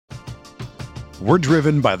We're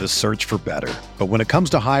driven by the search for better. But when it comes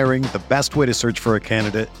to hiring, the best way to search for a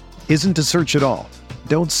candidate isn't to search at all.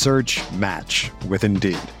 Don't search, match with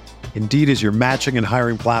Indeed. Indeed is your matching and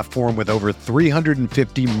hiring platform with over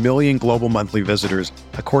 350 million global monthly visitors,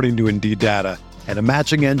 according to Indeed data, and a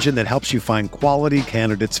matching engine that helps you find quality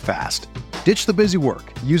candidates fast. Ditch the busy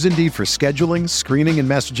work. Use Indeed for scheduling, screening, and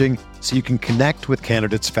messaging so you can connect with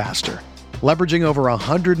candidates faster. Leveraging over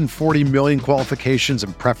 140 million qualifications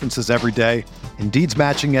and preferences every day, Indeed's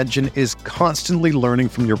matching engine is constantly learning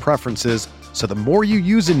from your preferences, so the more you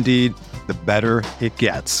use Indeed, the better it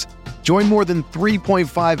gets. Join more than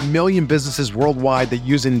 3.5 million businesses worldwide that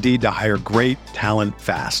use Indeed to hire great talent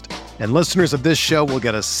fast. And listeners of this show will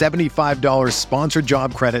get a $75 sponsored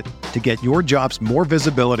job credit to get your jobs more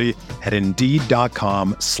visibility at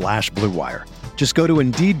Indeed.com/Blue Wire. Just go to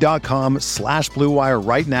Indeed.com/Blue Wire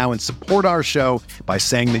right now and support our show by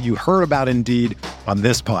saying that you heard about Indeed on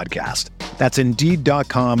this podcast. That's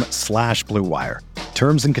Indeed.com/Blue Wire.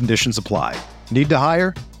 Terms and conditions apply. Need to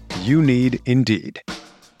hire? You need Indeed.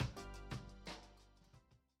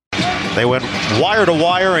 They went wire to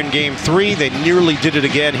wire in game 3. They nearly did it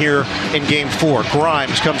again here in game 4.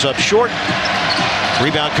 Grimes comes up short.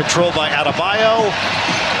 Rebound controlled by Adebayo.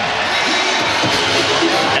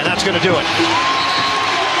 And that's going to do it.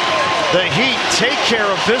 The Heat take care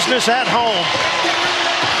of business at home.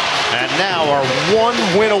 And now are one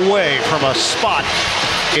win away from a spot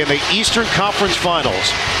in the Eastern Conference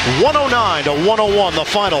Finals. 109-101, the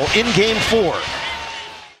final in game 4.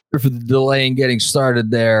 For the delay in getting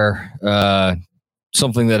started there,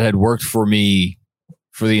 something that had worked for me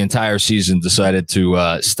for the entire season decided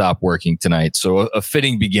to stop working tonight. So a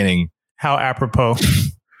fitting beginning. How apropos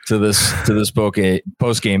to this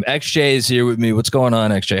post game. XJ is here with me. What's going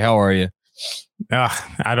on, XJ? How are you?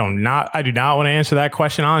 I do not want to answer that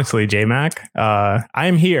question honestly, J Mac. I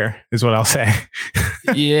am here, is what I'll say.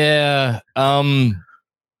 Yeah.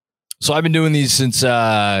 So I've been doing these since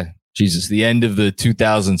the end of the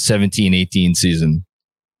 2017-18 season.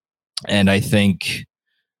 And I think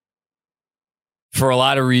for a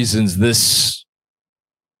lot of reasons, this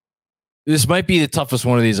might be the toughest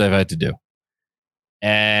one of these I've had to do.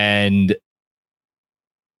 And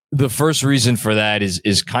the first reason for that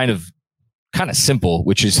is kind of simple,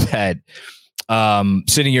 which is that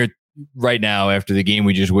sitting here right now after the game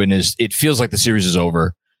we just witnessed, it feels like the series is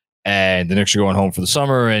over. And the Knicks are going home for the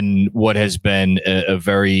summer, and what has been a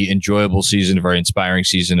very enjoyable season, a very inspiring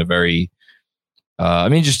season,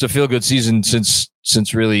 just a feel-good season since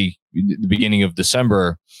really the beginning of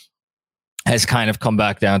December has kind of come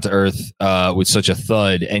back down to earth with such a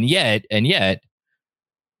thud, and yet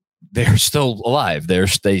they're still alive.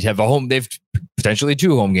 They have a home. They've potentially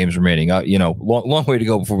 2 home games remaining. Long way to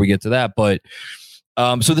go before we get to that, but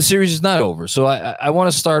so the series is not over. So I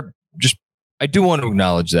want to start just. I do want to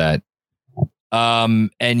acknowledge that,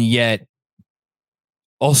 and yet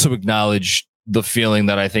also acknowledge the feeling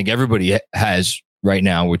that I think everybody has right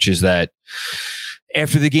now, which is that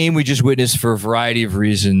after the game we just witnessed, for a variety of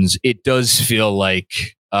reasons, it does feel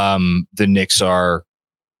like the Knicks are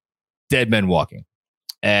dead men walking.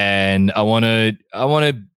 And I want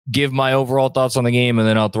to give my overall thoughts on the game, and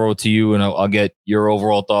then I'll throw it to you, and I'll get your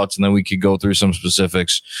overall thoughts, and then we could go through some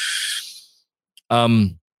specifics.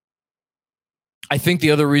 I think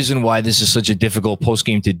the other reason why this is such a difficult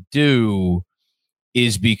postgame to do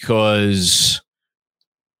is because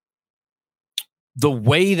the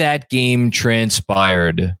way that game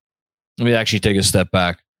transpired. Let me actually take a step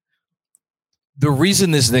back. The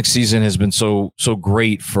reason this next season has been so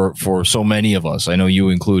great for so many of us, I know you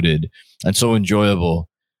included, and so enjoyable,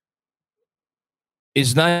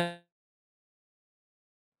 is not.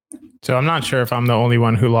 So I'm not sure if I'm the only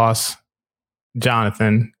one who lost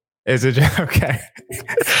Jonathan. Is it okay?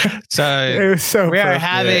 So it was so we are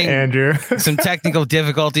having Andrew some technical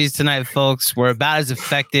difficulties tonight, folks. We're about as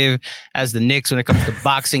effective as the Knicks when it comes to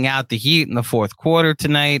boxing out the Heat in the fourth quarter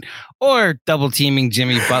tonight, or double teaming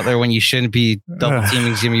Jimmy Butler when you shouldn't be double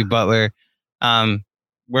teaming Jimmy Butler.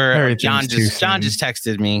 Where John just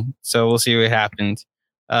texted me, so we'll see what happened.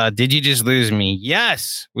 Did you just lose me?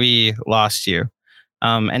 Yes, we lost you.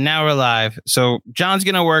 And now we're live. So John's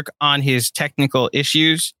gonna work on his technical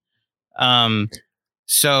issues. Where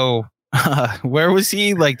was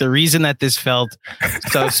he? Like, the reason that this felt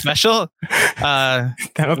so special? I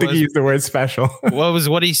don't think he used the word special.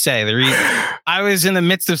 What did he say? I was in the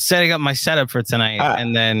midst of setting up my setup for tonight,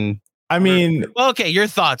 and then okay, your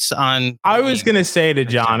thoughts on? I was gonna say to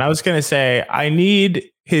John, I need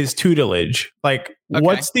his tutelage. Like,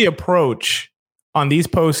 what's the approach on these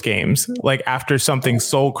post games? Like, after something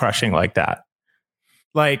soul crushing like that,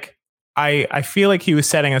 like. I feel like he was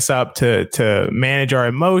setting us up to manage our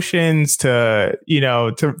emotions, to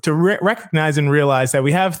recognize and realize that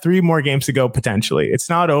we have 3 more games to go potentially. It's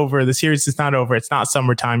not over. The series is not over. It's not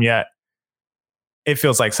summertime yet. It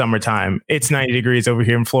feels like summertime. It's 90 degrees over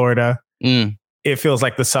here in Florida. It feels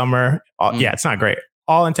like the summer. Yeah, it's not great.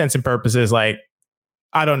 All intents and purposes, like,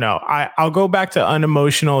 I don't know. I'll go back to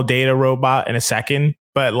unemotional data robot in a second,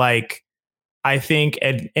 but like, I think,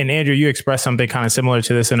 and Andrew, you expressed something kind of similar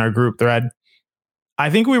to this in our group thread.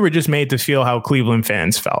 I think we were just made to feel how Cleveland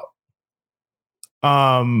fans felt.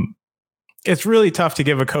 It's really tough to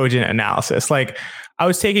give a cogent analysis. Like, I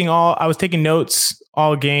was taking notes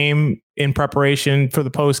all game in preparation for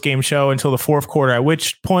the post game show until the 4th quarter, at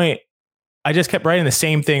which point I just kept writing the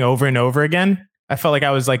same thing over and over again. I felt like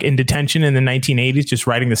I was like in detention in the 1980s, just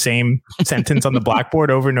writing the same sentence on the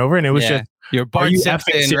blackboard over and over. And it was just, you're Bart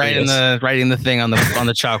Simpson writing the thing on the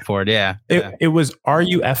chalkboard. Yeah. It was, are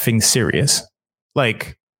you effing serious?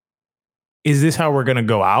 Like, is this how we're going to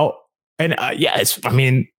go out? And it's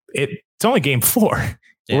only game 4.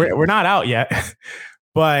 Yeah. We're not out yet,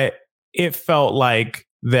 but it felt like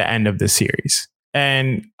the end of the series.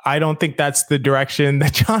 And I don't think that's the direction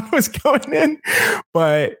that John was going in.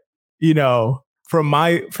 But, from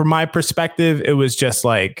my perspective, it was just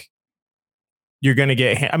like, you're going to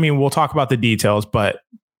get, we'll talk about the details, but,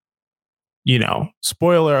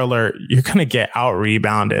 spoiler alert, you're going to get out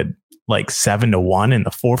rebounded like 7-1 in the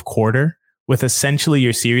 4th quarter with essentially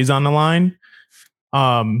your series on the line.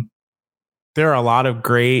 There are a lot of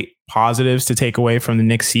great positives to take away from the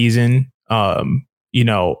Knicks season.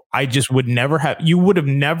 I just you would have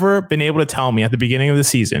never been able to tell me at the beginning of the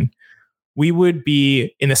season, we would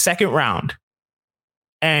be in the 2nd round.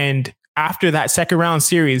 And after that 2nd round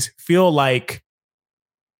series, feel like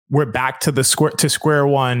we're back to square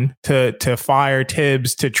one, to fire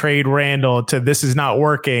Tibbs, to trade Randall, to this is not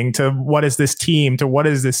working, to what is this team, to what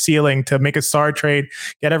is this ceiling, to make a star trade,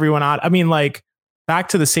 get everyone out. Back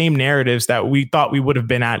to the same narratives that we thought we would have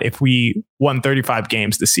been at if we won 35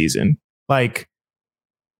 games this season. Like,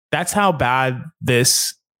 that's how bad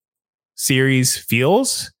this series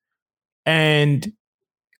feels. And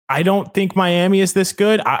I don't think Miami is this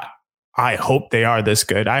good. I hope they are this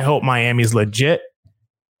good. I hope Miami's legit.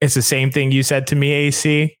 It's the same thing you said to me,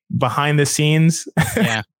 AC, behind the scenes.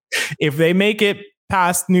 Yeah. If they make it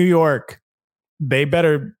past New York, they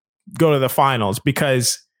better go to the finals,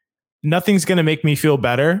 because nothing's going to make me feel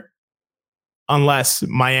better unless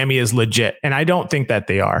Miami is legit. And I don't think that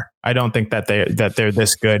they are. I don't think that they're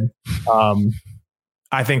this good.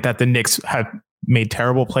 I think that the Knicks have made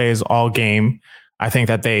terrible plays all game. I think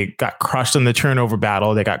that they got crushed in the turnover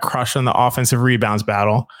battle. They got crushed in the offensive rebounds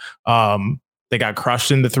battle. They got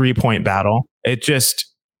crushed in the 3-point battle. It just,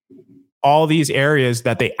 all these areas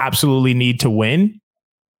that they absolutely need to win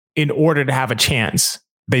in order to have a chance.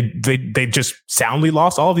 They just soundly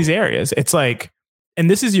lost all these areas. It's like, and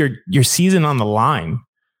this is your season on the line.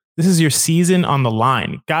 This is your season on the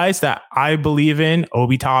line. Guys that I believe in,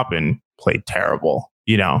 Obi Toppin played terrible,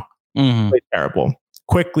 played terrible.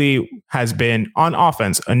 Quickly has been on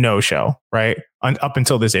offense a no-show, right? Up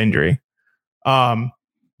until this injury.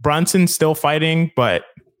 Brunson's still fighting, but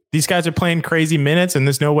these guys are playing crazy minutes, and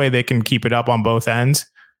there's no way they can keep it up on both ends.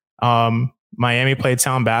 Miami played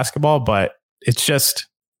sound basketball, but it's just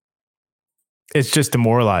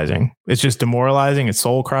demoralizing. It's just demoralizing. It's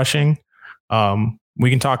soul crushing. We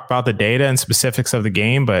can talk about the data and specifics of the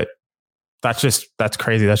game, but that's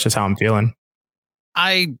crazy. That's just how I'm feeling.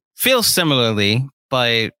 I feel similarly,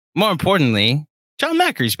 but more importantly, John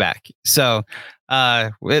Macker's back. So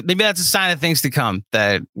maybe that's a sign of things to come,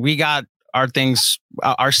 that we got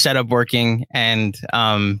our setup working, and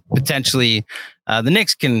potentially the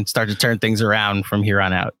Knicks can start to turn things around from here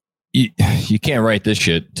on out. You can't write this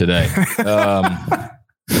shit today.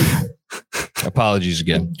 Apologies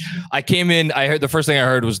again. I came in. I heard the first thing I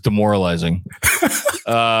heard was demoralizing.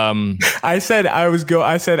 I said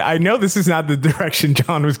I know this is not the direction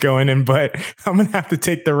John was going in, but I'm gonna have to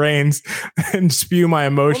take the reins and spew my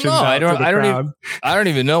emotions. Well, no, I don't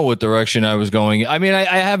even know what direction I was going. I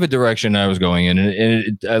have a direction I was going in,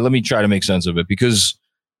 and let me try to make sense of it, because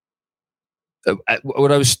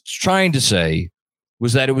what I was trying to say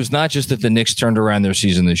was that it was not just that the Knicks turned around their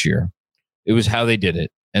season this year. It was how they did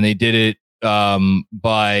it. And they did it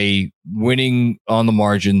by winning on the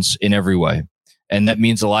margins in every way. And that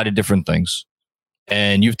means a lot of different things.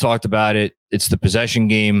 And you've talked about it. It's the possession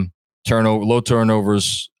game, low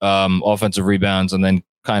turnovers, offensive rebounds, and then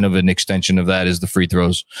kind of an extension of that is the free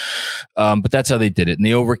throws. But that's how they did it. And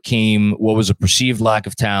they overcame what was a perceived lack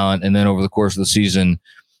of talent. And then over the course of the season,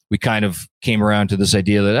 we kind of came around to this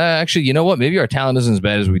idea that actually, you know what? Maybe our talent isn't as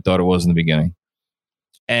bad as we thought it was in the beginning.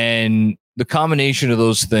 And the combination of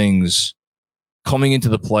those things coming into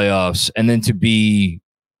the playoffs, and then to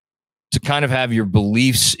kind of have your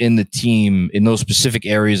beliefs in the team, in those specific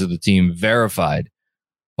areas of the team, verified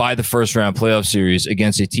by the first round playoff series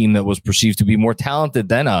against a team that was perceived to be more talented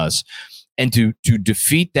than us, and to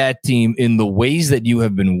defeat that team in the ways that you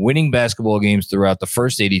have been winning basketball games throughout the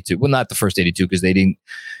first 82. Well, not the first 82, because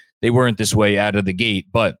they weren't this way out of the gate,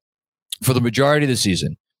 but for the majority of the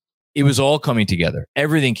season, it was all coming together.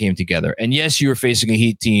 Everything came together. And yes, you were facing a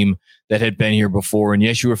Heat team that had been here before. And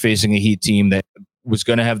yes, you were facing a Heat team that was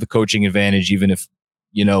going to have the coaching advantage, even if,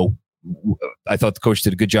 I thought the coach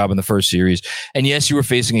did a good job in the first series. And yes, you were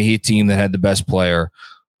facing a Heat team that had the best player,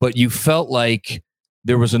 but you felt like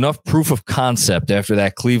there was enough proof of concept after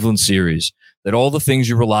that Cleveland series that all the things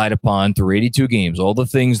you relied upon through 82 games, all the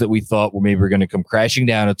things that we thought were maybe going to come crashing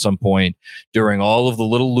down at some point during all of the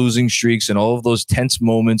little losing streaks and all of those tense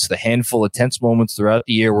moments, the handful of tense moments throughout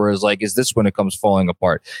the year where it's like, is this when it comes falling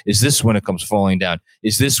apart? Is this when it comes falling down?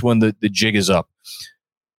 Is this when the jig is up?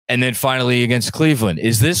 And then finally against Cleveland,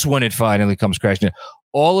 is this when it finally comes crashing down?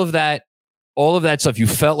 All of that stuff, you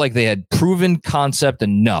felt like they had proven concept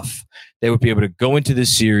enough. They would be able to go into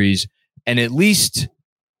this series and at least,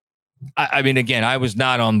 I mean, again, I was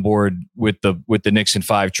not on board with the Knicks in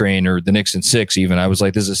 5 train, or the Knicks in 6 even. I was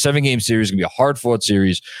like, this is a 7-game series, it's going to be a hard-fought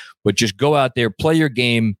series, but just go out there, play your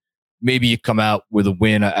game, maybe you come out with a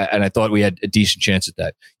win, and I thought we had a decent chance at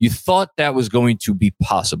that. You thought that was going to be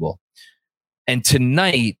possible. And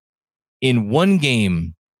tonight, in one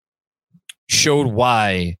game, showed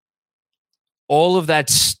why all of that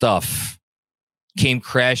stuff came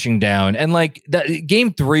crashing down. And like that,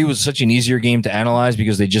 game 3 was such an easier game to analyze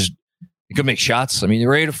because they could make shots. I mean, they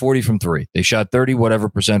were 8 of 40 from 3. They shot 30 whatever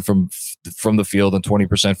percent from the field and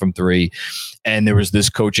 20% from 3. And there was this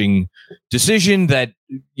coaching decision that,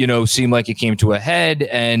 seemed like it came to a head,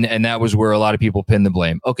 and that was where a lot of people pinned the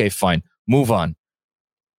blame. Okay, fine. Move on.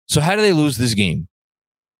 So how do they lose this game?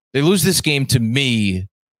 They lose this game, to me,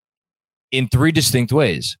 in 3 distinct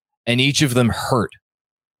ways, and each of them hurt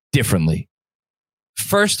differently.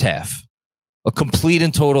 First half, a complete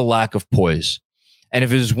and total lack of poise. And if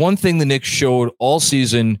there's one thing the Knicks showed all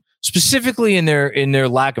season, specifically in their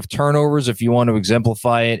lack of turnovers, if you want to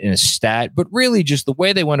exemplify it in a stat, but really just the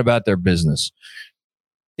way they went about their business,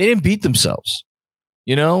 they didn't beat themselves.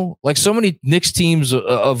 Like so many Knicks teams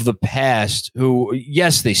of the past who,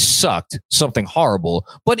 yes, they sucked something horrible,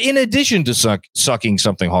 but in addition to sucking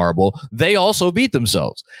something horrible, they also beat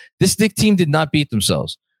themselves. This Knicks team did not beat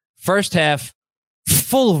themselves. First half,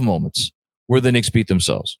 full of moments where the Knicks beat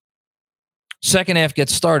themselves. Second half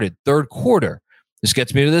gets started. Third quarter. This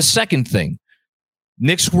gets me to the second thing.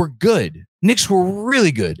 Knicks were good. Knicks were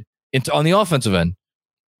really good on the offensive end,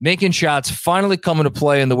 making shots, finally coming to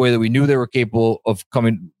play in the way that we knew they were capable of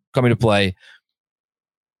coming to play.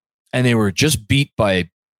 And they were just beat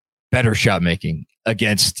by better shot making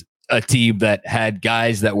against a team that had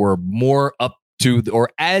guys that were more up to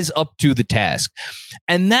the task.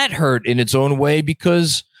 And that hurt in its own way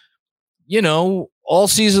because, all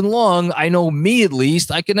season long, I know me at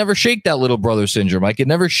least, I could never shake that little brother syndrome. I could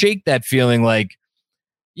never shake that feeling like,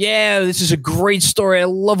 yeah, this is a great story. I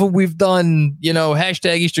love what we've done.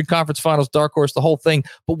 Hashtag Eastern Conference Finals, dark horse, the whole thing.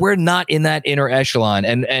 But we're not in that inner echelon.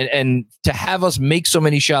 And to have us make so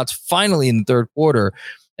many shots finally in the third quarter,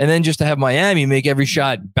 and then just to have Miami make every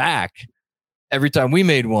shot back every time we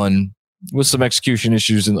made one, with some execution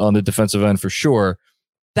issues on the defensive end for sure,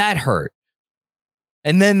 that hurt.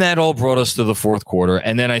 And then that all brought us to the fourth quarter.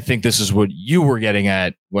 And then I think this is what you were getting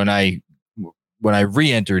at when I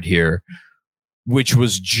re-entered here, which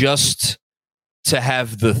was just to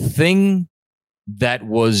have the thing that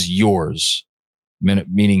was yours,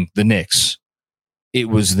 meaning the Knicks. It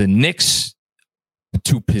was the Knicks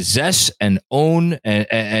to possess and own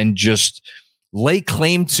and just lay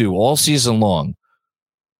claim to all season long.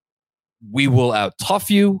 We will out-tough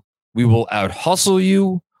you. We will out-hustle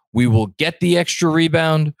you. We will get the extra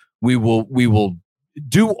rebound. We will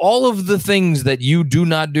do all of the things that you do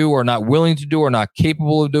not do, or not willing to do, or not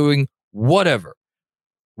capable of doing, whatever.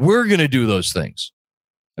 We're going to do those things.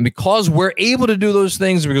 And because we're able to do those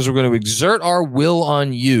things, because we're going to exert our will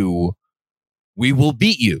on you, we will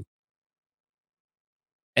beat you.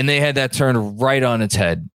 And they had that turned right on its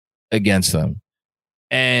head against them.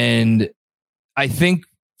 And I think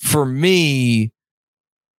for me,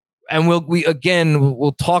 and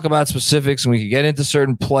we'll talk about specifics, and we can get into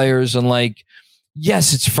certain players, and like,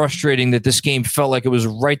 yes, it's frustrating that this game felt like it was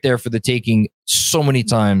right there for the taking so many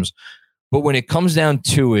times. But when it comes down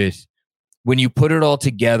to it, when you put it all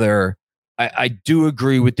together, I do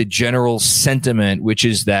agree with the general sentiment, which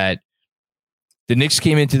is that the Knicks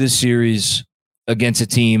came into this series against a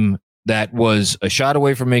team that was a shot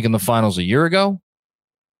away from making the finals a year ago.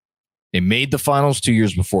 They made the finals 2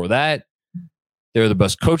 years before that. They're the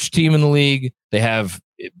best coached team in the league. They have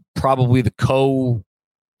probably the playoff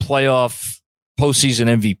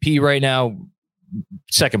postseason MVP right now.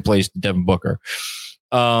 Second place, Devin Booker.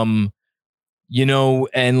 And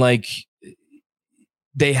like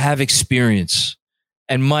they have experience.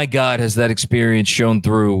 And my God, has that experience shown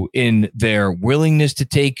through in their willingness to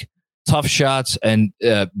take tough shots and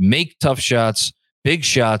make tough shots, big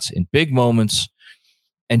shots in big moments,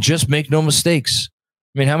 and just make no mistakes.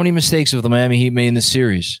 I mean, how many mistakes have the Miami Heat made in this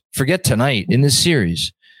series? Forget tonight, in this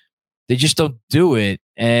series. They just don't do it.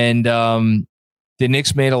 And the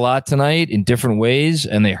Knicks made a lot tonight in different ways,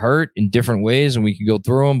 and they hurt in different ways, and we can go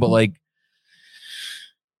through them. But, like,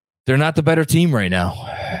 they're not the better team right now.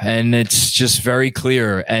 And it's just very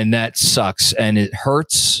clear, and that sucks. And it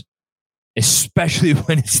hurts, especially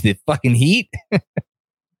when it's the fucking Heat.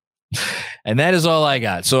 And that is all I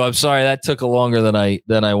got. So I'm sorry that took longer than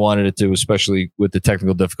I wanted it to, especially with the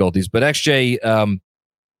technical difficulties. But XJ,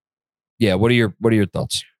 what are your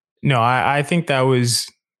thoughts? No, I think that was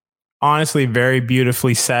honestly very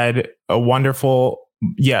beautifully said. A wonderful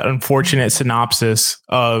yet unfortunate synopsis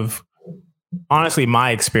of honestly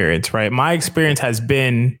my experience, right? My experience has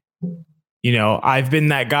been, I've been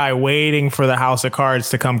that guy waiting for the house of cards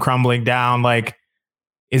to come crumbling down. Like,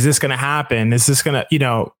 is this going to happen? Is this going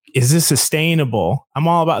to, is this sustainable? I'm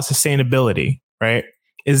all about sustainability, right?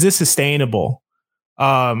 Is this sustainable?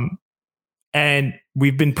 And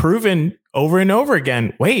we've been proven over and over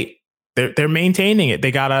again, wait, they're maintaining it.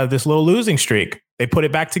 They got out of this little losing streak. They put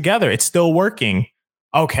it back together. It's still working.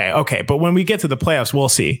 Okay. But when we get to the playoffs, we'll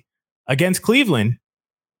see. Against Cleveland,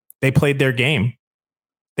 they played their game.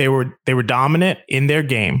 They were dominant in their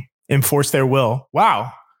game, enforced their will.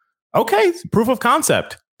 Wow. Okay. Proof of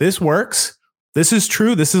concept. This works. This is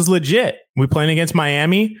true. This is legit. We're playing against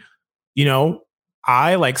Miami.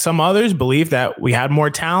 I, like some others, believe that we had more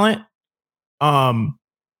talent.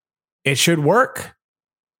 It should work.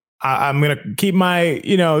 I'm going to keep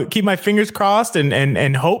my fingers crossed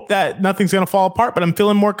and hope that nothing's going to fall apart, but I'm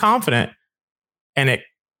feeling more confident. And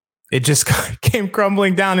it just came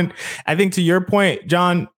crumbling down. And I think to your point,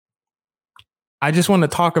 John, I just want to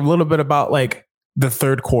talk a little bit about like the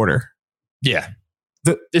third quarter. Yeah.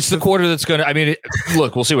 It's the quarter that's going to,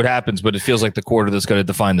 look, we'll see what happens, but it feels like the quarter that's going to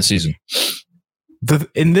define the season.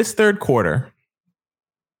 In this third quarter,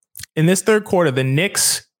 the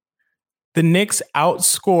Knicks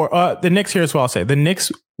outscore the Knicks. Here's what I'll say. The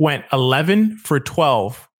Knicks went 11 for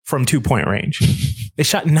 12 from 2-point range. They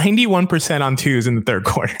shot 91% on twos in the third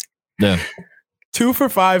quarter. Yeah. 2 for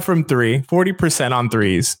 5 from three, 40% on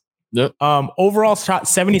threes. Yep. Overall shot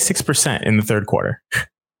 76% in the third quarter.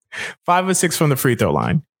 5 of 6 from the free throw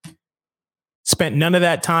line. Spent none of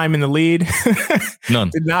that time in the lead. None.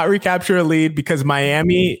 Did not recapture a lead because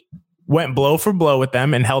Miami went blow for blow with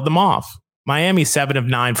them and held them off. Miami 7 of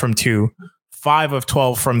 9 from 2, 5 of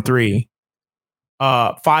 12 from 3,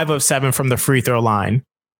 5 of 7 from the free throw line.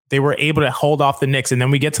 They were able to hold off the Knicks. And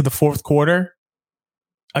then we get to the fourth quarter.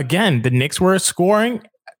 Again, the Knicks were scoring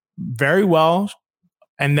very well.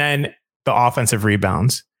 And then the offensive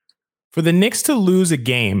rebounds. For the Knicks to lose a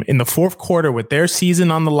game in the fourth quarter with their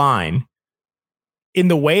season on the line, in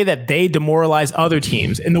the way that they demoralize other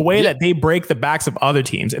teams, in the way that they break the backs of other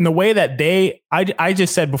teams, in the way that I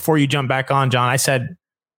just said before you jump back on, John, I said,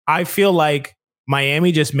 I feel like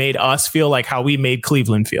Miami just made us feel like how we made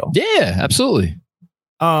Cleveland feel. Yeah, absolutely.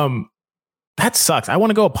 That sucks. I want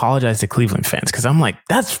to go apologize to Cleveland fans because I'm like,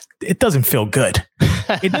 it doesn't feel good.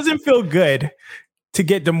 It doesn't feel good to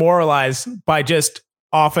get demoralized by just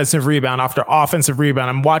offensive rebound after offensive rebound.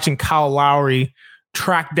 I'm watching Kyle Lowry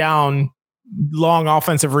track down long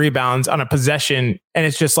offensive rebounds on a possession, and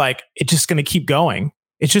it's just like, it's just going to keep going.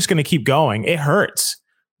 It's just going to keep going. It hurts.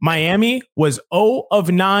 Miami was 0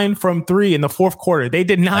 of 9 from 3 in the fourth quarter. They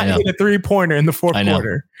did not hit a 3-pointer in the fourth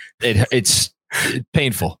quarter. It's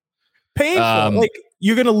painful. Painful. Like,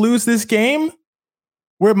 you're going to lose this game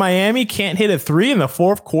where Miami can't hit a 3 in the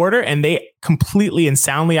fourth quarter and they completely and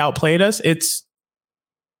soundly outplayed us. It's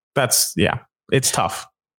tough.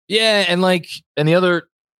 Yeah. And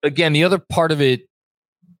the other part of it,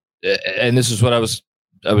 and this is what I was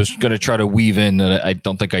going to try to weave in, and I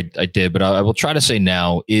don't think I did, but I will try to say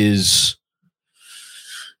now, is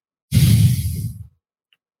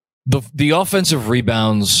the offensive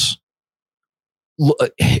rebounds.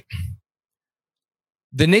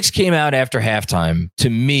 The Knicks came out after halftime. To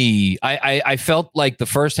me, I felt like the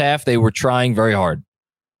first half they were trying very hard,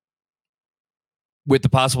 with the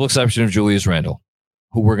possible exception of Julius Randle,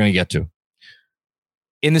 who we're going to get to.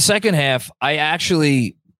 In the second half, I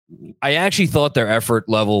actually thought their effort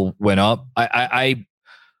level went up. I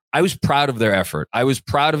was proud of their effort. I was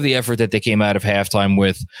proud of the effort that they came out of halftime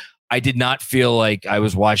with. I did not feel like I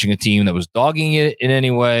was watching a team that was dogging it in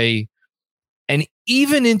any way. And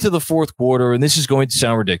even into the fourth quarter, and this is going to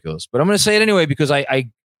sound ridiculous, but I'm going to say it anyway because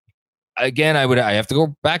I have to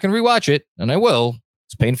go back and rewatch it, and I will,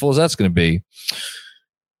 as painful as that's going to be.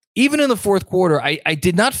 Even in the fourth quarter, I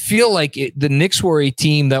did not feel like the Knicks were a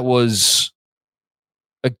team that was,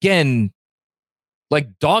 again,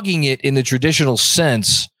 like dogging it in the traditional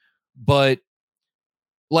sense, but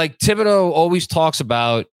like Thibodeau always talks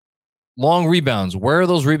about long rebounds. Where are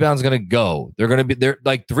those rebounds going to go? They're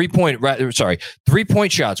like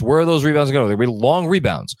 3-point shots. Where are those rebounds going to go? They're going to be long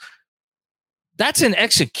rebounds. That's an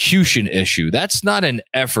execution issue. That's not an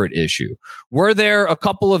effort issue. Were there a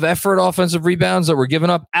couple of effort offensive rebounds that were given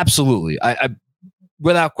up? Absolutely. I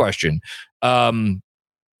without question. I'm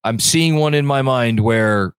seeing one in my mind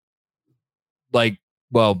where but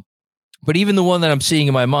even the one that I'm seeing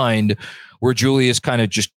in my mind where Julius kind of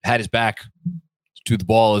just had his back to the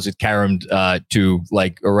ball as it caromed to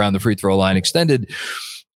like around the free throw line extended.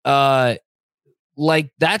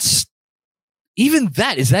 Like that's even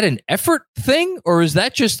that. Is that an effort thing, or is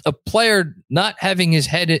that just a player not having his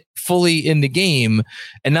head fully in the game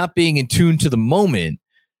and not being in tune to the moment?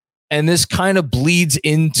 And this kind of bleeds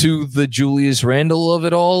into the Julius Randle of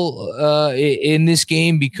it all in this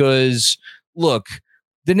game because, look,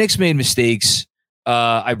 the Knicks made mistakes.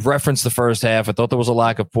 I've referenced the first half. I thought there was a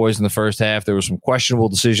lack of poise in the first half. There were some questionable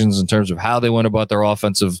decisions in terms of how they went about their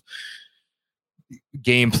offensive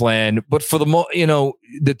game plan. But for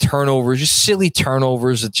the turnovers, just silly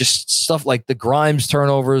turnovers, just stuff like the Grimes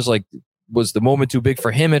turnovers, like was the moment too big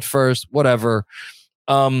for him at first, whatever.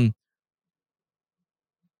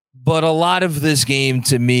 But a lot of this game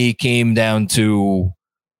to me came down to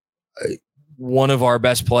one of our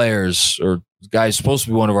best players, or guy's supposed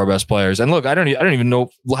to be one of our best players. And look, I don't even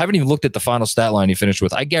know. I haven't even looked at the final stat line he finished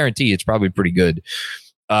with. I guarantee it's probably pretty good.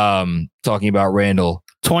 Talking about Randle,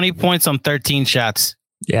 20 points on 13 shots.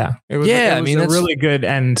 Yeah, it was a really good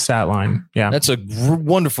end stat line. Yeah, that's a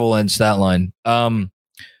wonderful end stat line.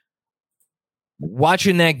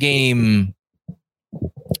 Watching that game,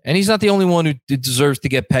 and he's not the only one who deserves to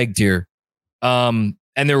get pegged here. And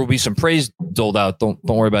there will be some praise doled out. Don't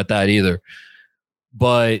worry about that either.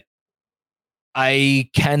 But I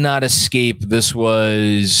cannot escape. This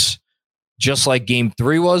was just like game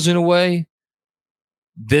 3 was in a way.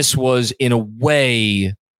 This was in a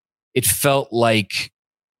way, it felt like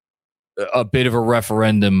a bit of a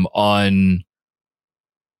referendum on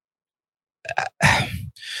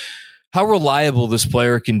how reliable this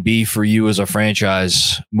player can be for you as a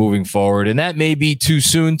franchise moving forward. And that may be too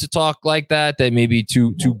soon to talk like that. That may be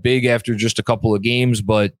too big after just a couple of games,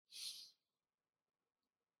 but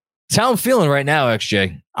it's how I'm feeling right now,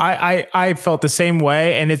 XJ. I felt the same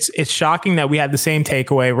way, and it's shocking that we had the same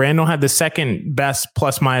takeaway. Randle had the second best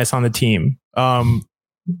plus minus on the team.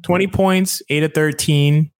 20 points, 8 of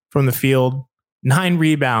 13 from the field, 9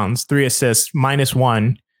 rebounds, 3 assists,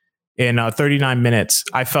 -1 in 39 minutes.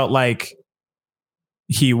 I felt like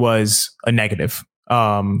he was a negative.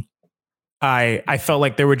 I felt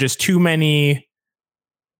like there were just too many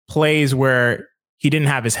plays where he didn't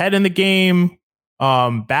have his head in the game.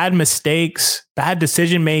 Bad mistakes, bad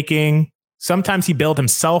decision making. Sometimes he bailed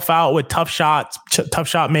himself out with tough shot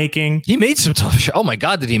making. He made some tough shots. Oh my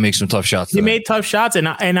God, did he make some tough shots? He made tough shots, and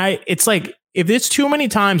I. It's like if it's too many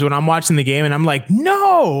times when I'm watching the game and I'm like,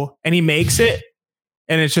 no, and he makes it,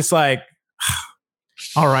 and it's just like,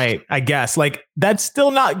 all right, I guess. Like that's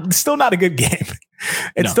still not a good game.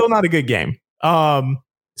 It's still not a good game.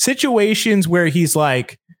 Situations where he's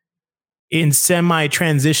like in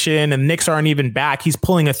semi-transition and Knicks aren't even back. He's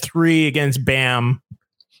pulling a 3 against Bam.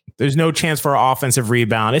 There's no chance for an offensive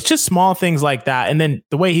rebound. It's just small things like that. And then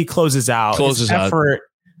the way he closes out. His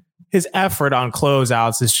effort on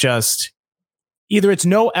closeouts is just either it's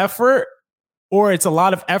no effort or it's a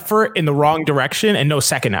lot of effort in the wrong direction and no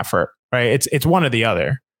second effort, right? It's one or the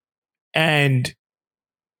other. And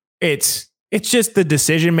it's just the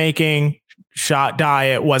decision-making, shot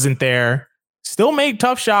diet wasn't there. Still made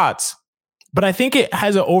tough shots. But I think it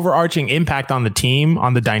has an overarching impact on the team,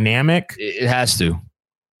 on the dynamic. It has to.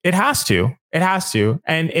 It has to.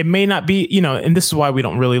 And it may not be, and this is why we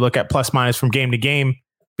don't really look at plus minus from game to game,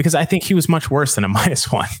 because I think he was much worse than a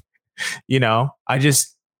 -1. I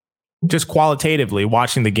just qualitatively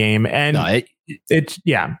watching the game. And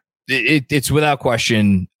It's without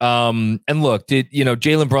question. And look,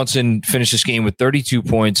 Jalen Brunson finished this game with 32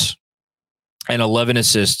 points and 11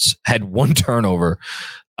 assists, had one turnover,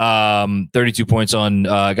 32 points on,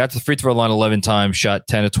 got to the free throw line 11 times, shot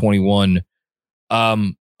 10 of 21.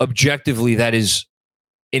 Objectively, that is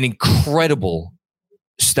an incredible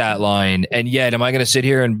stat line. And yet, am I going to sit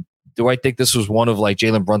here and do I think this was one of like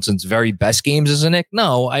Jalen Brunson's very best games as a Knick?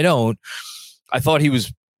 No, I don't. I thought he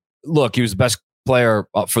was the best player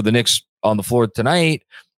for the Knicks on the floor tonight.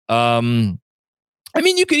 You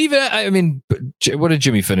could even, what did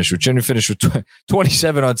Jimmy finish with? Jimmy finished with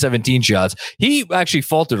 27 on 17 shots. He actually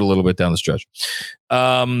faltered a little bit down the stretch.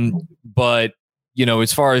 But,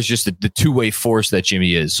 as far as just the two-way force that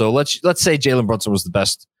Jimmy is. So let's say Jalen Brunson was the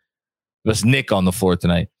best Knick on the floor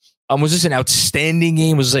tonight. Was this an outstanding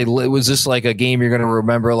game? Was this like a game you're going to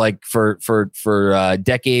remember like for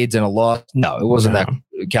decades and a loss? No, it wasn't that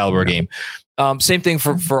caliber game. Same thing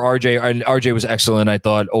for RJ. And RJ was excellent, I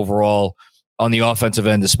thought, overall on the offensive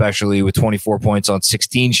end, especially with 24 points on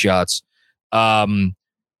 16 shots. But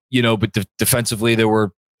defensively, there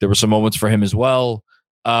were some moments for him as well.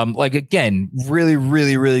 Again, really,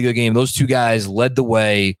 really, really good game. Those two guys led the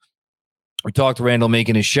way. We talked Randall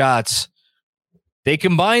making his shots. They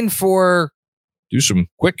combined for, do some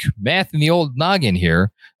quick math in the old noggin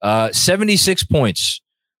here, 76 points,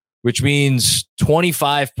 which means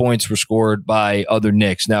 25 points were scored by other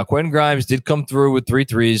Knicks. Now, Quentin Grimes did come through with 3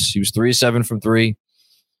 threes. He was 3 of 7 from 3.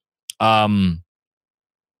 Played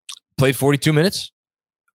 42 minutes.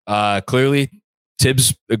 Clearly,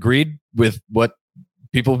 Tibbs agreed with what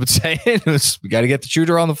people have been saying. We got to get the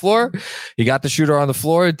shooter on the floor. He got the shooter on the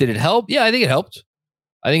floor. Did it help? Yeah, I think it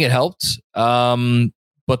helped.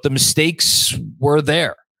 But the mistakes were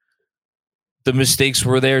there. The mistakes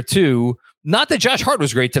were there too. Not that Josh Hart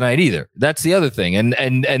was great tonight either. That's the other thing.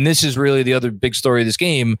 And this is really the other big story of this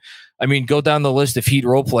game. I mean, go down the list of Heat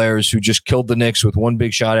role players who just killed the Knicks with one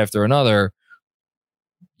big shot after another.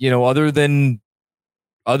 Other than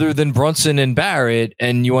Brunson and Barrett,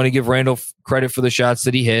 and you want to give Randall credit for the shots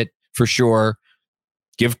that he hit, for sure.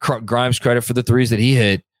 Give Grimes credit for the threes that he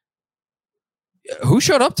hit. Who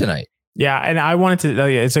showed up tonight? Yeah, and I wanted to.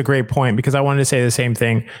 It's a great point because I wanted to say the same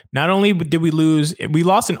thing. Not only did we lose, we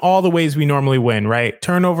lost in all the ways we normally win. Right,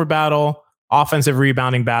 turnover battle, offensive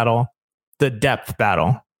rebounding battle, the depth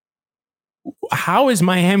battle. How is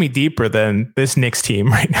Miami deeper than this Knicks team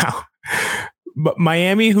right now? But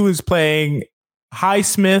Miami, who is playing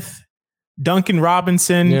Highsmith, Duncan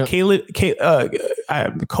Robinson,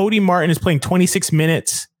 Cody Martin is playing 26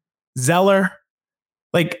 minutes. Zeller,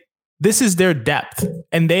 this is their depth,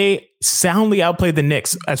 and they soundly outplayed the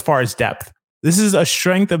Knicks as far as depth. This is a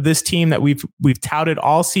strength of this team that we've touted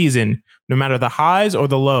all season, no matter the highs or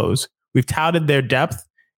the lows. We've touted their depth,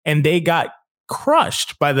 and they got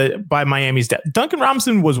crushed by Miami's depth. Duncan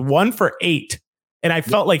Robinson was 1 for 8, and I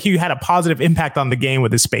felt like he had a positive impact on the game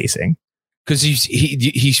with his spacing. Because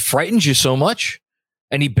he frightens you so much,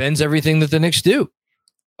 and he bends everything that the Knicks do,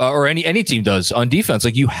 or any team does on defense.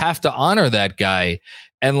 You have to honor that guy.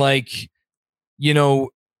 And when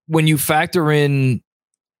you factor in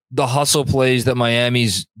the hustle plays that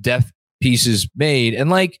Miami's depth pieces made,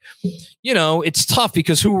 and it's tough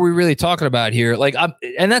because who are we really talking about here?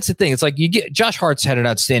 And that's the thing. It's you get Josh Hart's had an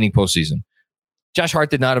outstanding postseason. Josh Hart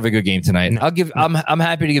did not have a good game tonight. I'm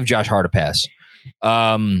happy to give Josh Hart a pass.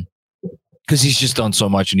 Because he's just done so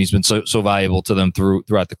much and he's been so valuable to them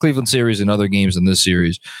throughout the Cleveland series and other games in this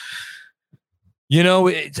series.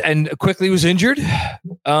 And quickly was injured.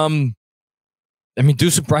 Deuce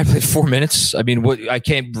probably played 4 minutes. I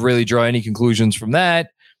can't really draw any conclusions from that.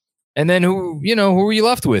 And then who are you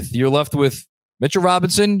left with? You're left with Mitchell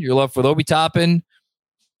Robinson. You're left with Obi Toppin.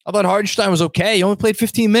 I thought Hartenstein was okay. He only played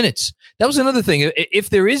 15 minutes. That was another thing. If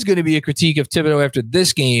there is going to be a critique of Thibodeau after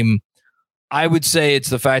this game, I would say it's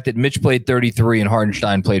the fact that Mitch played 33 and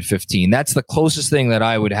Hartenstein played 15. That's the closest thing that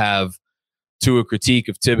I would have to a critique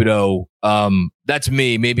of Thibodeau. That's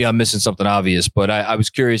me. Maybe I'm missing something obvious, but I was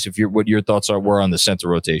curious what your thoughts were on the center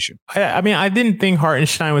rotation. I didn't think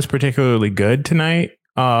Hartenstein was particularly good tonight.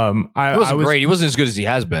 He wasn't great. He wasn't as good as he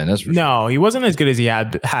has been. That's for sure. He wasn't as good as he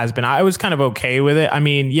has been. I was kind of okay with it.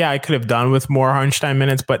 I could have done with more Hartenstein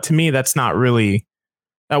minutes, but to me, that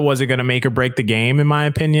wasn't going to make or break the game, in my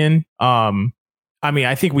opinion.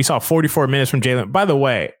 I think we saw 44 minutes from Jalen. By the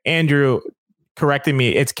way, Andrew, correcting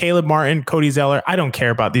me. It's Caleb Martin, Cody Zeller. I don't care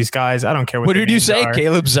about these guys. I don't care what did you say, are.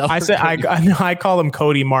 Caleb Zeller? I said I call him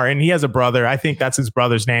Cody Martin. He has a brother. I think that's his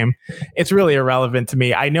brother's name. It's really irrelevant to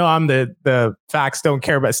me. I know I'm the facts don't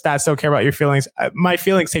care about stats, don't care about your feelings. My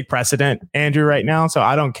feelings take precedent, Andrew, right now. So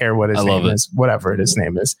I don't care what his name is, whatever his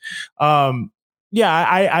name is. I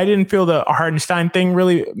didn't feel the Hartenstein thing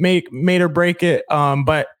really made or break it.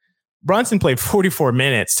 But Brunson played 44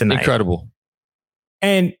 minutes tonight. Incredible.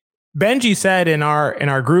 And Benji said in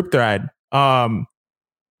our group thread,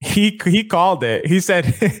 he called it. He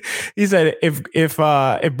said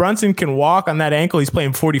if Brunson can walk on that ankle, he's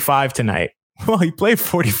playing 45 tonight. Well, he played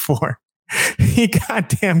 44. He got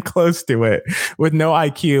damn close to it with no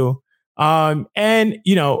IQ. And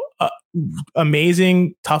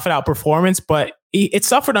amazing tough it out performance, but it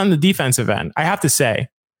suffered on the defensive end. I have to say,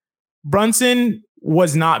 Brunson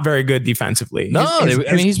was not very good defensively. No,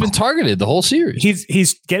 he's been targeted the whole series.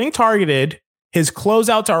 He's getting targeted. His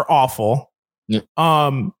closeouts are awful. Yeah.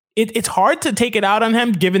 It's hard to take it out on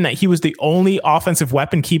him, given that he was the only offensive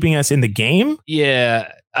weapon keeping us in the game.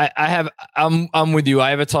 Yeah, I'm with you.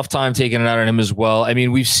 I have a tough time taking it out on him as well. I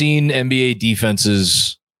mean, we've seen NBA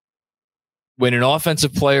defenses when an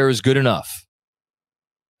offensive player is good enough,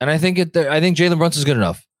 and I think Jalen Brunson is good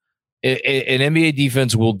enough. An NBA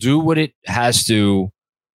defense will do what it has to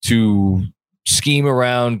scheme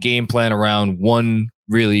around, game plan around one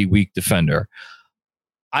really weak defender.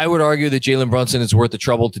 I would argue that Jalen Brunson is worth the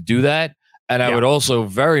trouble to do that. And I would also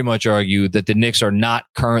very much argue that the Knicks are not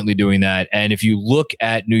currently doing that. And if you look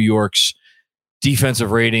at New York's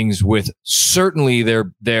defensive ratings with certainly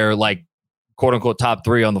their like quote unquote top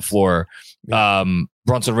three on the floor,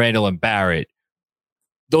 Brunson, Randall, and Barrett,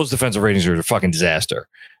 those defensive ratings are a fucking disaster.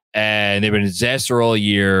 And they've been a disaster all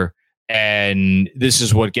year. And this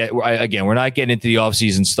is what we're not getting into the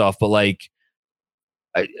offseason stuff, but like,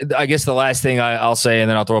 I guess the last thing I'll say, and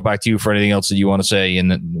then I'll throw it back to you for anything else that you want to say,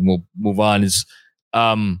 and then we'll move on, is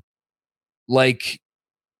like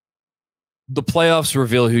the playoffs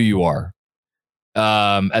reveal who you are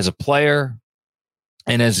as a player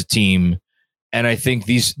and as a team. And I think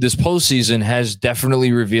this postseason has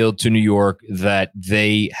definitely revealed to New York that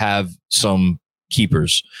they have some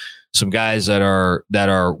keepers, some guys that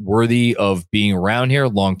are worthy of being around here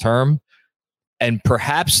long term. And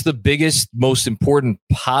perhaps the biggest, most important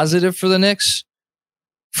positive for the Knicks,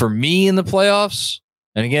 for me in the playoffs,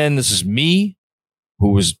 and again, this is me,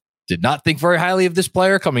 who did not think very highly of this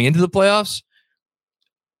player coming into the playoffs,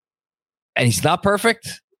 and he's not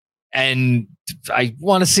perfect, and I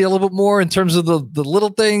want to see a little bit more in terms of the little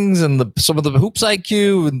things and some of the hoops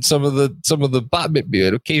IQ and some of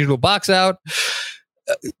the occasional box out,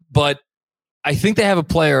 but I think they have a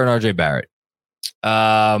player in RJ Barrett.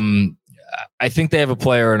 I think they have a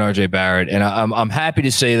player in RJ Barrett, and I'm happy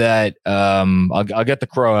to say that. I'll get the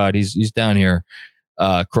crow out. He's down here,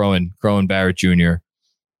 crowing Barrett Jr.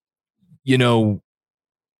 And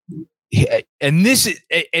in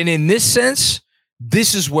this sense,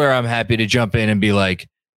 this is where I'm happy to jump in and be like,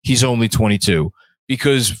 he's only 22,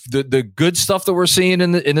 because the good stuff that we're seeing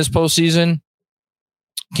in this postseason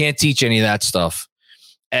can't teach any of that stuff,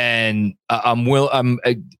 and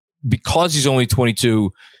because he's only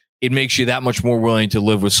 22. It makes you that much more willing to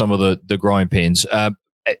live with some of the growing pains.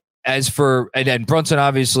 As for and Brunson,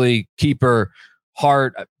 obviously keeper,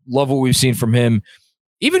 Hart, love what we've seen from him.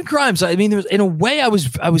 Even Grimes. I mean, in a way, I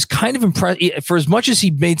was kind of impressed for as much as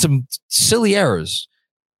he made some silly errors.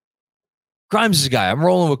 Grimes is a guy. I'm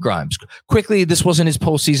rolling with Grimes. Quickly, this wasn't his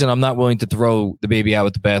postseason. I'm not willing to throw the baby out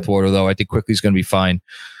with the bathwater, though. I think Quickly's going to be fine.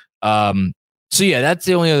 So yeah, that's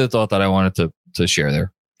the only other thought that I wanted to share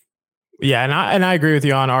there. Yeah, and I agree with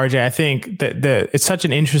you on RJ. I think that it's such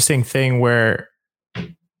an interesting thing where,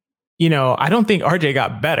 I don't think RJ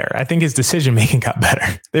got better. I think his decision making got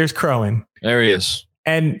better. There's Crowan. There he is.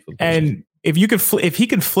 And if he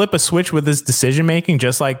could flip a switch with his decision making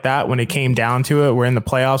just like that, when it came down to it, we're in the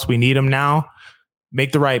playoffs, we need him now,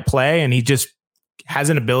 make the right play, and he just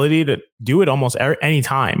has an ability to do it almost any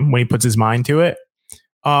time when he puts his mind to it.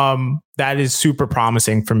 That is super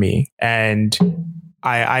promising for me, and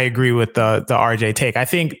I agree with the RJ take. I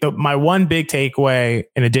think my one big takeaway,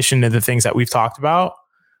 in addition to the things that we've talked about,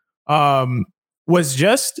 was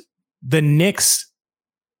just the Knicks'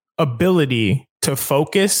 ability to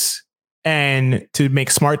focus and to make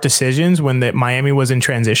smart decisions when Miami was in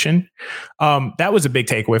transition. That was a big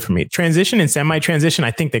takeaway for me. Transition and semi-transition, I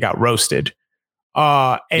think they got roasted.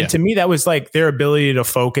 To me, that was like their ability to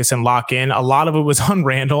focus and lock in. A lot of it was on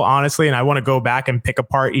Randall, honestly, and I want to go back and pick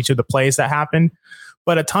apart each of the plays that happened.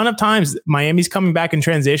 But a ton of times, Miami's coming back in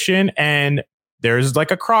transition, and there's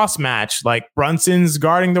like a cross match, like Brunson's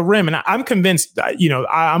guarding the rim. And I'm convinced,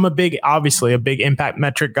 I'm obviously a big impact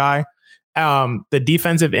metric guy. The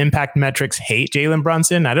defensive impact metrics hate Jalen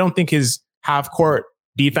Brunson. I don't think his half court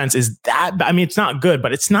defense is that. I mean, it's not good,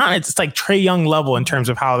 but it's like Trae Young level in terms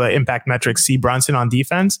of how the impact metrics see Brunson on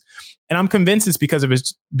defense. And I'm convinced it's because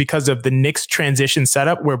of the Knicks transition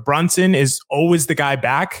setup where Brunson is always the guy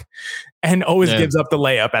back and always gives up the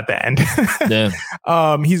layup at the end.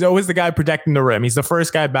 He's always the guy protecting the rim. He's the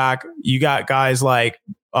first guy back. You got guys like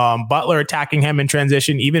Butler attacking him in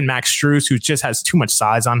transition, even Max Strus, who just has too much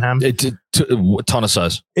size on him. It's a ton of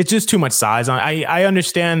size. It's just too much size. I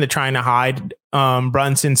understand the trying to hide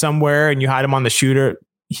Brunson somewhere and you hide him on the shooter.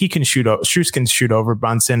 He can shoot. Strus can shoot over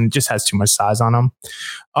Brunson. Just has too much size on him.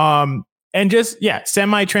 And just,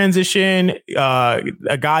 semi-transition,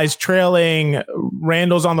 a guy's trailing,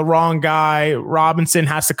 Randall's on the wrong guy, Robinson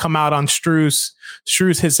has to come out on Strus.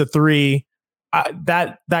 Strus hits a three.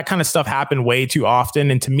 That kind of stuff happened way too often.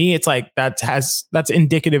 And to me, it's like that's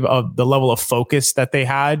indicative of the level of focus that they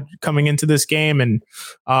had coming into this game.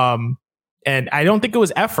 And I don't think it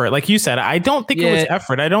was effort. Like you said, I don't think it was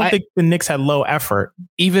effort. I don't think the Knicks had low effort.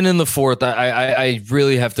 Even in the fourth, I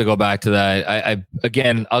really have to go back to that.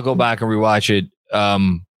 I'll go back and rewatch it.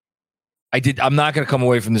 I'm not going to come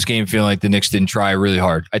away from this game feeling like the Knicks didn't try really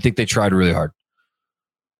hard. I think they tried really hard.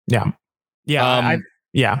 Yeah. Yeah.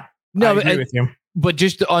 No, I agree with you. But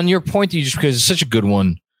just on your point, just because it's such a good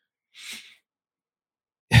one.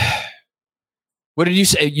 What did you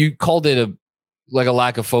say? You called it a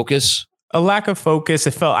lack of focus. A lack of focus.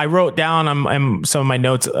 I wrote down on some of my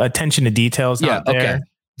notes, attention to details. Okay.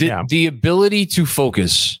 The ability to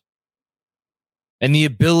focus and the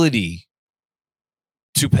ability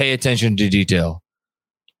to pay attention to detail.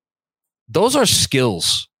 Those are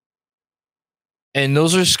skills. And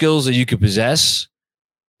those are skills that you could possess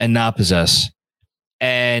and not possess.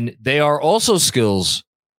 And they are also skills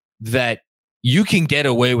that you can get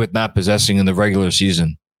away with not possessing in the regular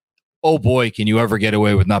season. Oh boy, can you ever get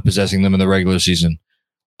away with not possessing them in the regular season.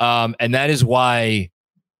 And that is why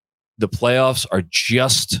the playoffs are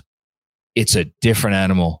it's a different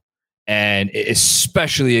animal. And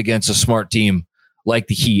especially against a smart team like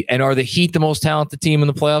the Heat. And are the Heat the most talented team in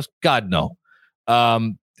the playoffs? God, no.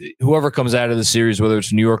 Whoever comes out of the series, whether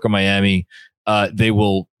it's New York or Miami, they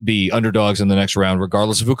will be underdogs in the next round,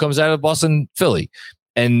 regardless of who comes out of Boston, Philly.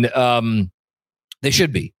 And they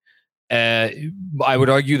should be. I would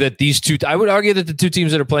argue that the two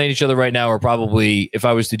teams that are playing each other right now are probably, if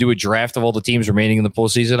I was to do a draft of all the teams remaining in the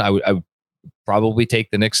postseason, I would probably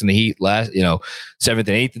take the Knicks and the Heat last, 7th and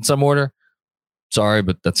 8th in some order. Sorry,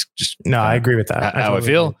 but that's just I agree with that. How I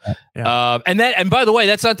feel. Yeah. And by the way,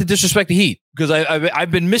 that's not to disrespect the Heat, because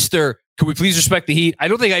I've been Mr. Can we please respect the Heat? I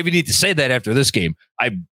don't think I even need to say that after this game.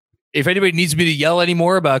 If anybody needs me to yell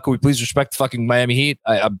anymore about can we please respect the fucking Miami Heat,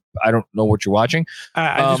 I don't know what you're watching.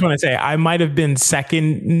 I just want to say I might have been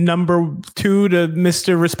second number 2 to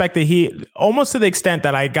Mr. Respect the Heat, almost to the extent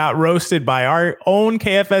that I got roasted by our own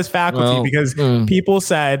KFS faculty because people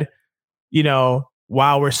said,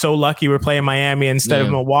 wow, we're so lucky we're playing Miami instead of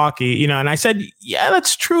Milwaukee, and I said, yeah,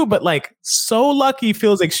 that's true. But like, so lucky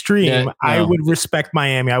feels extreme. Yeah, no. I would respect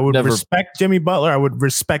Miami. I would respect Jimmy Butler. I would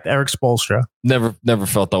respect Eric Spoelstra. Never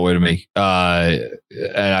felt that way to me.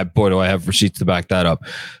 And boy, do I have receipts to back that up.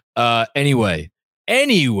 Anyway, I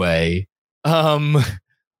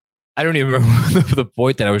don't even remember the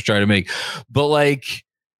point that I was trying to make, but like,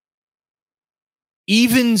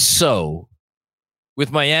 even so,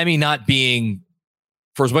 with Miami not being,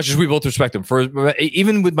 for as much as we both respect them,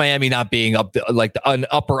 even with Miami not being an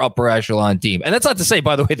upper echelon team, and that's not to say,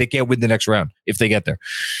 by the way, they can't win the next round if they get there.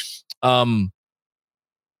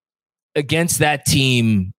 Against that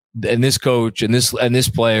team and this coach and these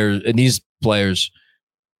players,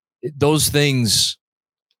 those things,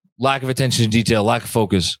 lack of attention to detail, lack of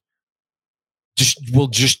focus, will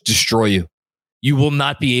destroy you. You will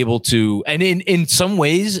not be able to, and in some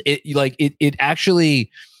ways, it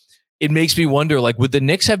actually. It makes me wonder, like, would the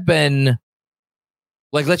Knicks have been,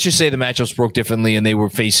 like, let's just say the matchups broke differently and they were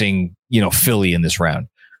facing, Philly in this round,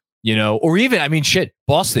 or even,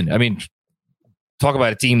 Boston. Talk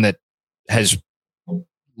about a team that has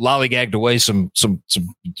lollygagged away some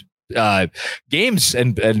games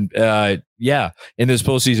and in this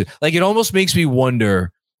postseason. Like, it almost makes me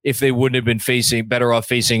wonder if they wouldn't have been better off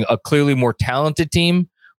facing a clearly more talented team,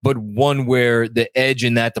 but one where the edge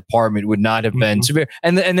in that department would not have been severe.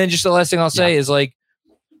 And then just the last thing I'll say is, like,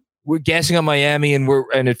 we're gassing on Miami and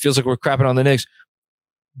it feels like we're crapping on the Knicks.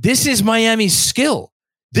 This is Miami's skill.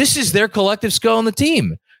 This is their collective skill on the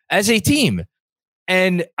team as a team.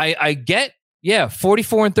 And I get Yeah,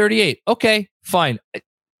 44-38. Okay, fine.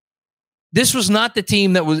 This was not the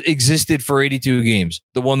team that existed for 82 games,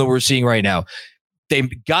 the one that we're seeing right now.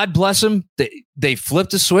 God bless them, they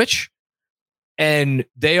flipped a switch, and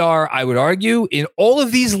they are, I would argue, in all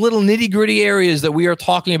of these little nitty-gritty areas that we are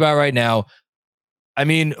talking about right now. I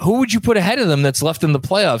mean, who would you put ahead of them that's left in the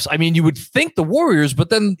playoffs? I mean, you would think the Warriors, but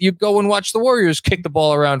then you go and watch the Warriors kick the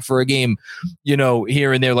ball around for a game,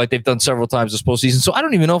 here and there, like they've done several times this postseason. So I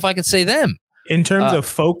don't even know if I could say them. In terms of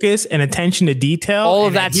focus and attention to detail, all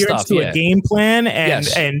of that stuff, to a game plan and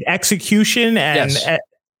yes. and execution, and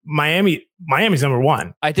Miami's number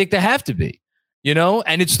one. I think they have to be,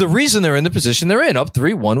 and it's the reason they're in the position they're in, up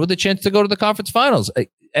 3-1 with a chance to go to the conference finals.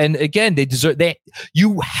 And again,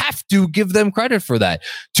 you have to give them credit for that.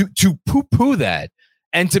 To poo-poo that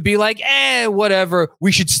and to be like, whatever,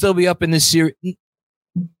 we should still be up in this series.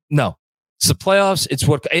 No, it's the playoffs. It's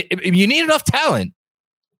what you need enough talent.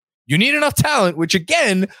 You need enough talent, which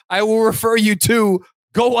again, I will refer you to.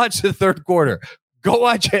 Go watch the third quarter. Go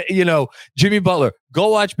watch, Jimmy Butler. Go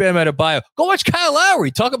watch Bam Adebayo. Go watch Kyle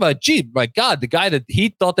Lowry. Talk about, my God, the guy that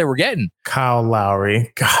he thought they were getting. Kyle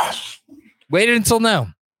Lowry. Gosh. Waited until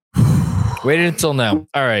now.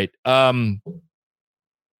 All right.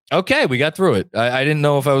 Okay, we got through it. I didn't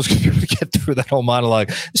know if I was going to be able to get through that whole monologue,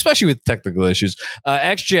 especially with technical issues.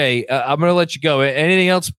 XJ, I'm going to let you go. Anything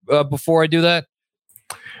else before I do that?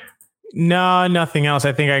 No, nothing else.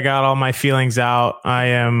 I think I got all my feelings out. I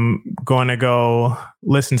am going to go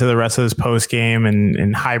listen to the rest of this post game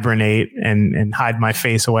and hibernate and hide my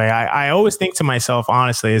face away. I always think to myself,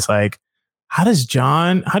 honestly, it's like, how do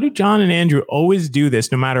John and Andrew always do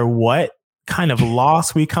this no matter what kind of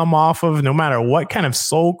loss we come off of, no matter what kind of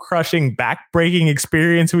soul crushing, back-breaking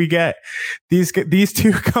experience we get? These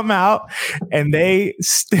two come out and they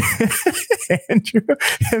Andrew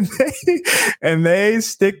and they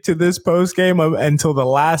stick to this post game until the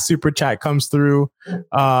last super chat comes through the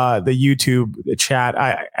YouTube chat.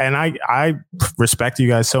 I respect you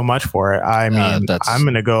guys so much for it. I mean, I'm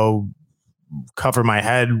gonna go cover my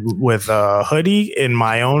head with a hoodie in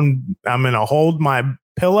my own. I'm gonna hold my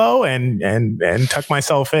pillow and tuck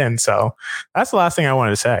myself in. So that's the last thing I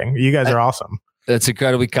wanted to say. You guys are awesome. That's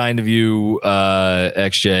incredibly kind of you,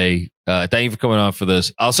 XJ. Thank you for coming on for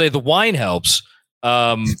this. I'll say the wine helps.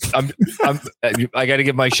 I got to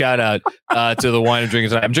give my shout out to the wine I'm drinking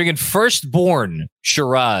tonight. I'm drinking Firstborn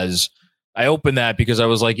Shiraz. I opened that because I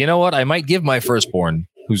was like, you know what? I might give my firstborn,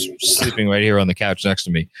 who's sleeping right here on the couch next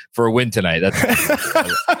to me, for a win tonight.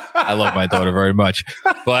 I love my daughter very much,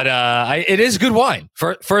 but it is good wine.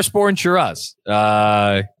 Firstborn Shiraz.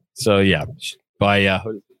 So yeah, by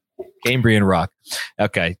Cambrian Rock.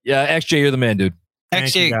 Okay, yeah, XJ, you're the man, dude.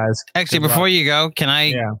 Actually, before you go, can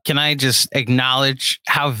I just acknowledge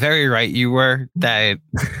how very right you were? That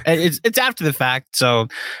it's after the fact, so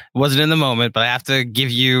it wasn't in the moment, but I have to give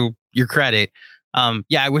you your credit.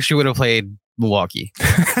 I wish you would have played Milwaukee.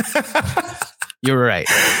 You were right.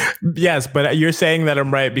 Yes, but you're saying that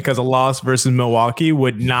I'm right because a loss versus Milwaukee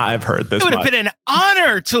would not have hurt this. It would have been an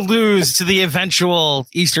honor to lose to the eventual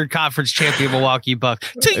Eastern Conference champion Milwaukee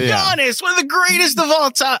Bucks. To Giannis, one of the greatest of all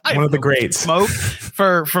time. One of the greats. Smoke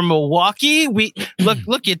for Milwaukee. We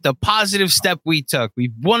look at the positive step we took.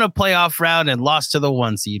 We won a playoff round and lost to the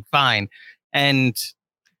 1 seed. Fine. And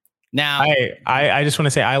now I just want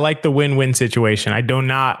to say I like the win-win situation. I do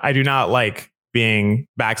not like being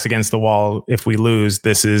backs against the wall. If we lose,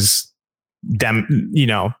 this is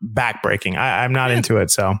backbreaking. I'm not into it.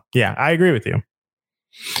 So yeah, I agree with you.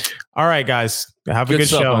 All right, guys, have a good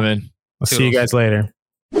show. Man. I'll see you guys later.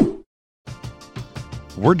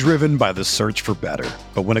 We're driven by the search for better,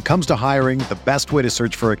 but when it comes to hiring, the best way to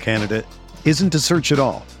search for a candidate isn't to search at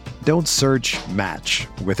all. Don't search, match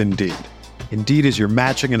with Indeed. Indeed is your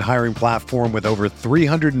matching and hiring platform with over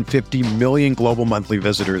 350 million global monthly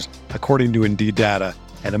visitors, according to Indeed data,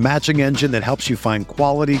 and a matching engine that helps you find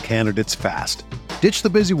quality candidates fast. Ditch the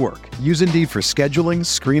busy work. Use Indeed for scheduling,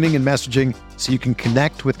 screening, and messaging so you can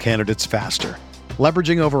connect with candidates faster.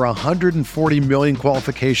 Leveraging over 140 million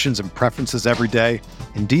qualifications and preferences every day,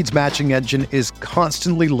 Indeed's matching engine is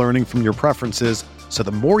constantly learning from your preferences, so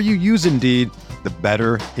the more you use Indeed, the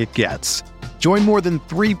better it gets. Join more than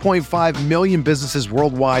 3.5 million businesses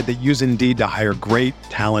worldwide that use Indeed to hire great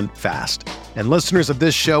talent fast. And listeners of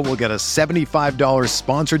this show will get a $75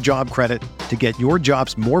 sponsored job credit to get your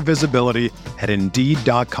jobs more visibility at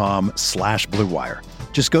Indeed.com/Blue Wire.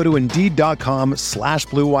 Just go to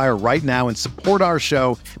Indeed.com/Blue Wire right now and support our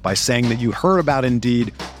show by saying that you heard about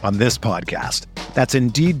Indeed on this podcast. That's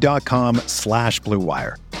Indeed.com/Blue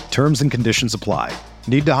Wire. Terms and conditions apply.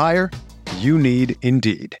 Need to hire? You need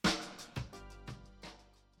Indeed.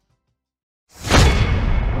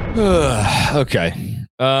 Okay.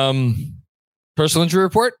 Personal injury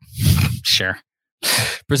report? Sure.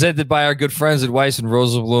 Presented by our good friends at Weiss and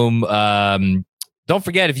Rosenblum. Don't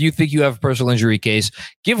forget, if you think you have a personal injury case,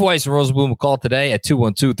 give Weiss and Rosenblum a call today at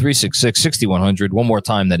 212-366-6100. One more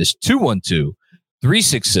time, that is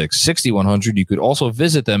 212-366-6100. You could also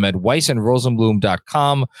visit them at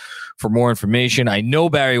weissandrosenblum.com for more information. I know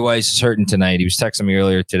Barry Weiss is hurting tonight. He was texting me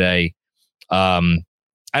earlier today. And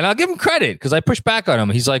I'll give him credit because I pushed back on him.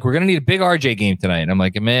 He's like, we're going to need a big RJ game tonight. And I'm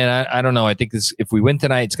like, man, I don't know. I think if we win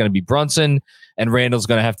tonight, it's going to be Brunson and Randall's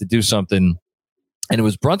going to have to do something. And it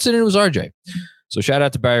was Brunson and it was RJ. So shout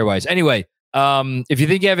out to Barry Weiss. Anyway, if you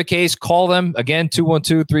think you have a case, call them. Again,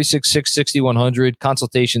 212-366-6100.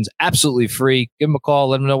 Consultations absolutely free. Give them a call.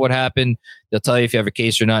 Let them know what happened. They'll tell you if you have a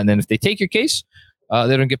case or not. And then if they take your case,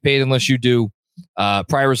 they don't get paid unless you do.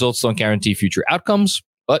 Prior results don't guarantee future outcomes.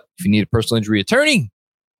 But if you need a personal injury attorney,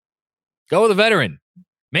 go with a veteran.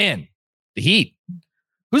 Man, the Heat.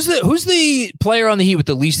 Who's the player on the Heat with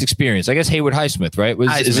the least experience? I guess Haywood Highsmith, right?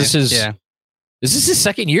 Is this his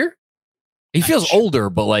second year? He feels older,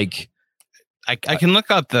 but like I can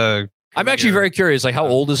look up the. I'm actually very curious. Like, how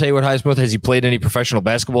old is Haywood Highsmith? Has he played any professional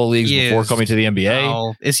basketball leagues before coming to the NBA?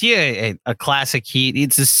 No. Is he a classic Heat?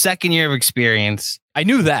 It's his second year of experience. I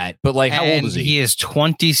knew that, but like, how old is he? He is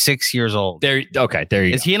 26 years old. There you go.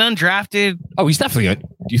 Is he an undrafted? Oh, he's definitely.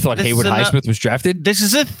 You thought Haywood Highsmith was drafted? This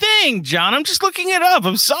is a thing, John. I'm just looking it up.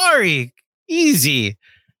 I'm sorry. Easy.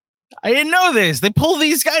 I didn't know this. They pull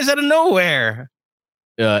these guys out of nowhere.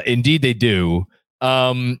 Indeed, they do.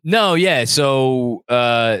 No, yeah. So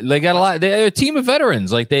they got a lot. They're a team of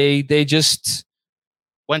veterans. Like they just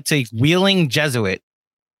went to Wheeling Jesuit.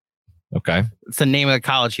 Okay, it's the name of the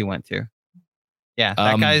college he went to. Yeah,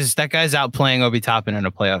 that guy's out playing Obi Toppin in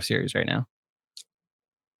a playoff series right now.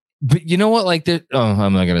 But you know what? Like,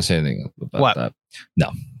 I'm not gonna say anything about that. No,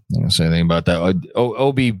 I'm not gonna say anything about that.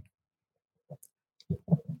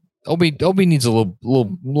 Obi needs a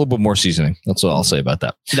little bit more seasoning. That's what I'll say about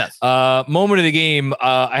that. Yes. Moment of the game.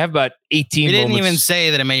 I have about 18 We didn't moments. even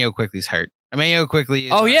say that Emmanuel Quickly's hurt. Emmanuel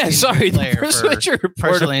Quickly is sorry.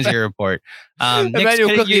 Personal injury report. Emmanuel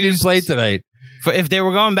Quickly didn't play tonight. If they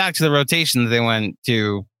were going back to the rotation that they went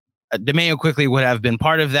to, Emmanuel Quickly would have been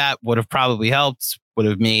part of that, would have probably helped, would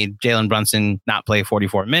have made Jalen Brunson not play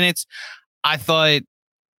 44 minutes. I don't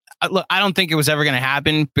think it was ever going to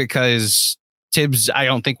happen because Tibbs, I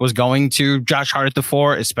don't think, was going to Josh Hart at the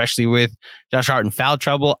 4, especially with Josh Hart in foul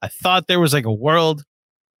trouble. I thought there was like a world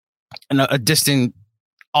and a distant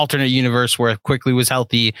alternate universe where if Quickly was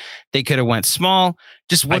healthy, they could have went small.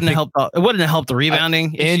 Just wouldn't have helped. It wouldn't have helped the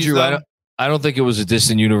rebounding. Andrew, I don't think it was a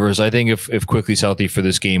distant universe. I think if Quickly's healthy for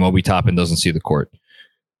this game, Obi Toppin doesn't see the court.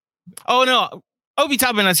 Oh no, Obi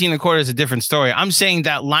Toppin not seeing the court is a different story. I'm saying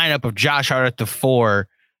that lineup of Josh Hart at the 4.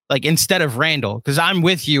 Like instead of Randall, because I'm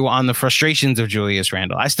with you on the frustrations of Julius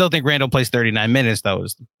Randle. I still think Randall plays 39 minutes though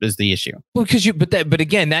is the issue. Well, but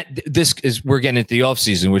again, we're getting into the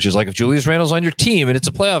offseason, which is like if Julius Randle's on your team and it's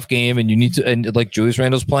a playoff game and you need to, and like Julius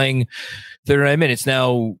Randle's playing 39 minutes.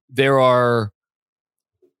 Now there are,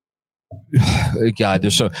 God,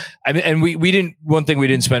 there's so, I mean, and one thing we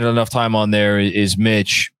didn't spend enough time on there is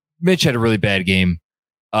Mitch. Mitch had a really bad game.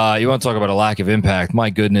 You want to talk about a lack of impact? My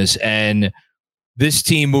goodness. And this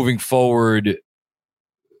team moving forward,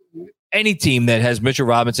 any team that has Mitchell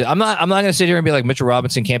Robinson, I'm not going to sit here and be like Mitchell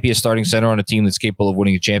Robinson can't be a starting center on a team that's capable of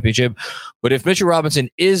winning a championship. But if Mitchell Robinson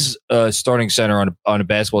is a starting center on a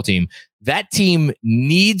basketball team, that team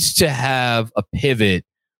needs to have a pivot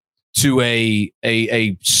to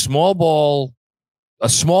a small ball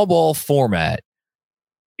format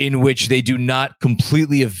in which they do not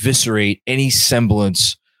completely eviscerate any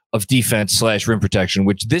semblance of defense / rim protection,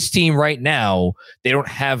 which this team right now, they don't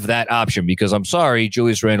have that option because I'm sorry,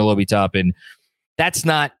 Julius Randle, Obi Toppin, that's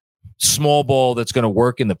not small ball that's going to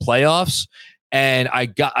work in the playoffs. And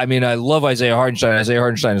I love Isaiah Hartenstein. Isaiah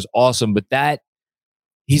Hartenstein is awesome, but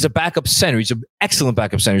he's a backup center. He's an excellent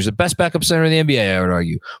backup center. He's the best backup center in the NBA, I would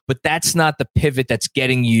argue. But that's not the pivot that's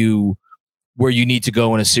getting you where you need to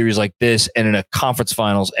go in a series like this and in a conference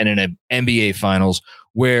finals and in an NBA finals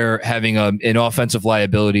where having an offensive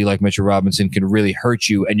liability like Mitchell Robinson can really hurt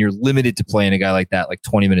you and you're limited to playing a guy like that like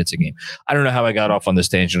 20 minutes a game. I don't know how I got off on this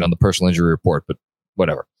tangent on the personal injury report, but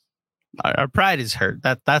whatever. Our pride is hurt.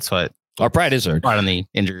 That's what. Our pride is hurt. Part on the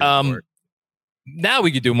injury report. Now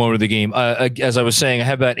we could do moment of the game. As I was saying, I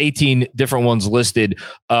have about 18 different ones listed.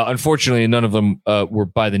 Unfortunately, none of them were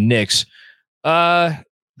by the Knicks. I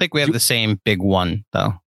think we have the same big one,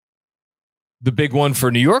 though. The big one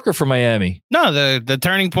for New York or for Miami? No, the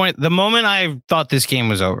turning point, the moment I thought this game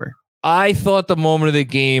was over. I thought the moment of the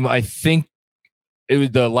game, I think It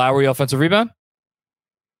was the Lowry offensive rebound?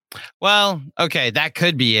 Well, okay, that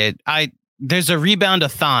could be it. There's a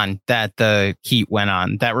rebound-a-thon that the Heat went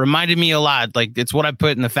on that reminded me a lot. Like, it's what I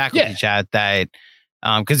put in the faculty chat that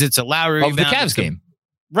because it's a Lowry of rebound. The Cavs game.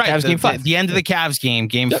 Right. Cavs game 5. The end of the Cavs game,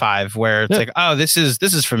 game 5, where it's like, oh, this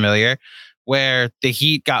is familiar, where the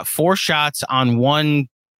Heat got 4 shots on one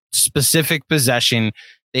specific possession.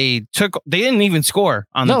 They didn't even score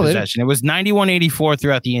on the possession. It was 91-84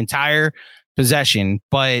 throughout the entire possession,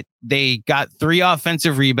 but they got 3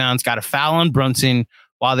 offensive rebounds, got a foul on Brunson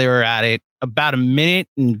while they were at it. About a minute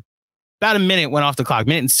went off the clock.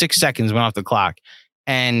 Minute and 6 seconds went off the clock.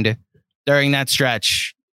 And during that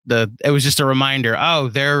stretch, it was just a reminder, oh,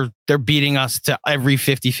 they're beating us to every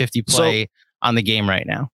 50-50 play on the game right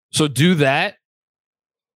now. So do that.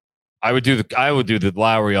 I would do the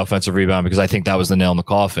Lowry offensive rebound because I think that was the nail in the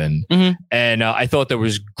coffin. Mm-hmm. And I thought there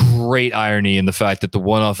was great irony in the fact that the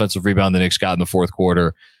one offensive rebound the Knicks got in the fourth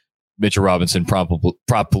quarter, Mitchell Robinson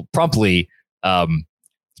promptly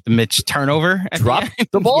the Mitch turnover dropped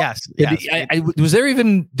the ball. Yes.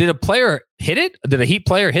 Did a player hit it? Did a Heat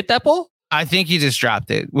player hit that ball? I think he just dropped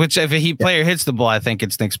it, which if a Heat player hits the ball, I think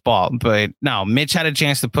it's Knicks ball. But no, Mitch had a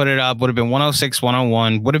chance to put it up. Would have been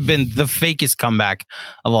 106-101. Would have been the fakest comeback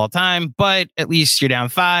of all time. But at least you're down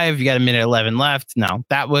 5. You got a minute 11 left. No,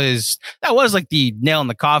 that was like the nail in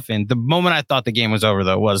the coffin. The moment I thought the game was over,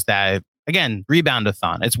 though, was that, again,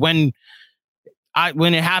 rebound-a-thon. It's when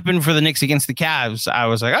it happened for the Knicks against the Cavs, I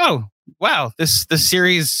was like, oh, wow, this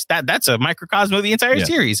series, that's a microcosm of the entire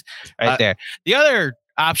series right there. The other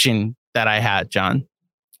option that I had, John.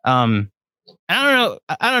 And I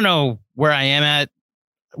don't know where I am at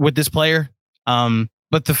with this player.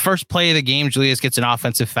 But the first play of the game, Julius gets an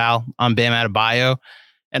offensive foul on Bam Adebayo.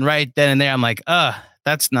 And right then and there, I'm like,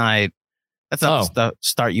 that's not the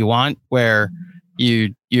start you want, where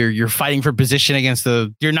you're fighting for position against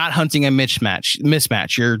you're not hunting a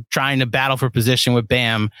mismatch. You're trying to battle for position with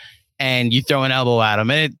Bam, and you throw an elbow at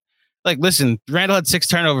him. And listen, Randall had 6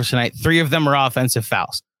 turnovers tonight. 3 of them were offensive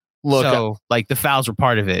fouls. Look, so the fouls were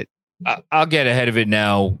part of it. I'll get ahead of it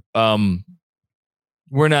now.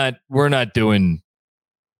 We're not doing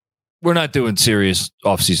serious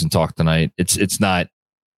offseason talk tonight. It's just not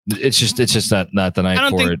the night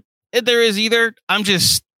for it. There is either.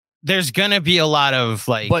 There's gonna be a lot of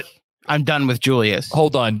but I'm done with Julius.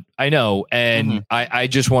 Hold on, I know, and I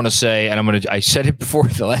just want to say, and I said it before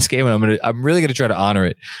the last game, and I'm really gonna try to honor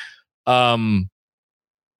it. I'm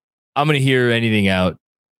gonna hear anything out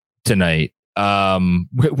tonight,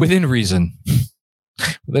 within reason.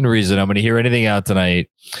 Within reason, I'm going to hear anything out tonight.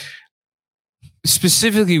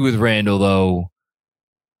 Specifically with Randall, though,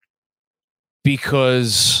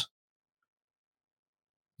 because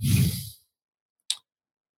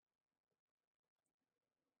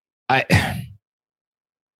I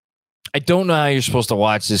don't know how you're supposed to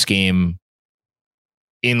watch this game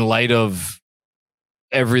in light of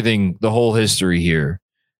everything, the whole history here,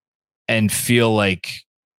 and feel like,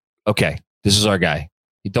 okay, this is our guy.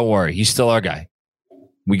 Don't worry. He's still our guy.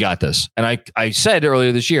 We got this. And I said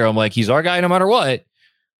earlier this year, I'm like, he's our guy no matter what.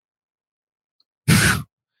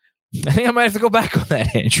 I think I might have to go back on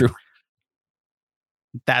that, Andrew.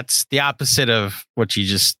 That's the opposite of what you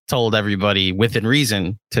just told everybody within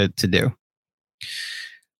reason to do.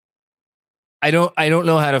 I don't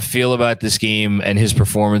know how to feel about this game and his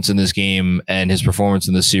performance in this game and his performance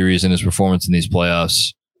in this series and his performance in these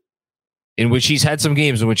playoffs, in which he's had some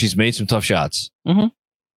games in which he's made some tough shots. Mm-hmm.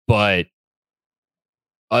 But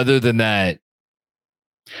other than that,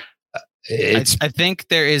 I think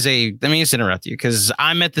there is let me just interrupt you because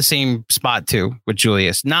I'm at the same spot too with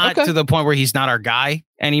Julius. Not to the point where he's not our guy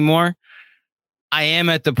anymore. I am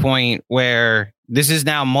at the point where this is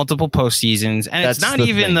now multiple postseasons, and it's not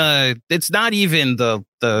even the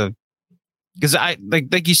because I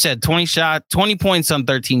like you said, 20 points on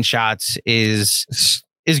 13 shots is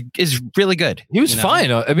really good. He was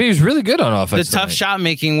fine. I mean, he was really good on offense. The tough shot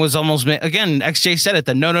making was almost, again, XJ said it,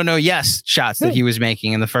 the no, yes shots that he was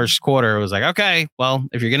making in the first quarter. It was like, okay, well,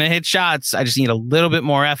 if you're going to hit shots, I just need a little bit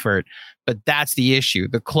more effort. But that's the issue.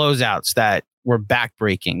 The closeouts that were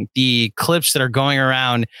backbreaking, the clips that are going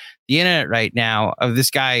around the internet right now of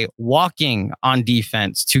this guy walking on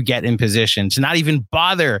defense to get in position, to not even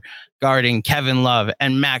bother guarding Kevin Love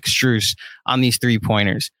and Max Strus on these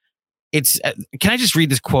 3-pointers. Can I just read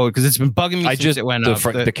this quote? Because it's been bugging me since it went up.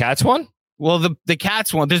 The Cats one? Well, the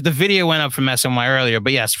Cats one. There's the video went up from SNY earlier,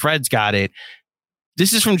 but yes, Fred's got it.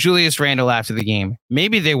 This is from Julius Randle after the game.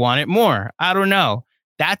 Maybe they want it more. I don't know.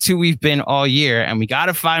 That's who we've been all year, and we got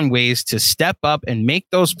to find ways to step up and make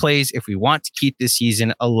those plays if we want to keep this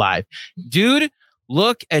season alive. Dude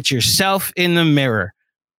Look at yourself in the mirror.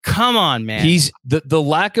 Come on, man. He's the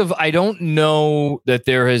lack of, I don't know that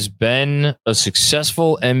there has been a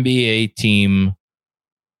successful NBA team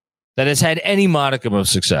that has had any modicum of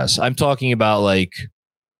success. I'm talking about like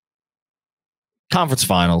conference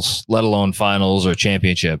finals, let alone finals or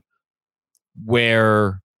championship,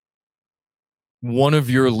 where one of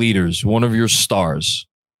your leaders, one of your stars,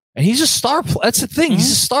 and he's a star. That's the thing.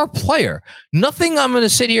 He's a star player. Nothing I'm going to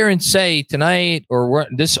sit here and say tonight or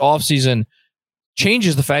this offseason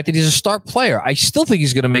changes the fact that he's a star player. I still think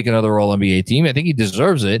he's going to make another All-NBA team. I think he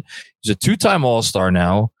deserves it. He's a 2-time All-Star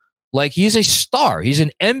now. Like, he's a star. He's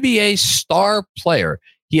an NBA star player.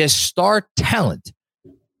 He has star talent.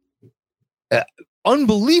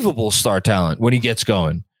 Unbelievable star talent when he gets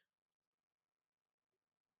going.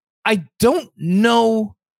 I don't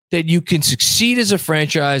know that you can succeed as a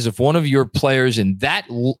franchise if one of your players in that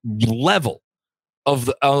level of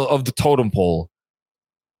the totem pole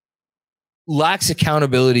lacks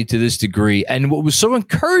accountability to this degree. And what was so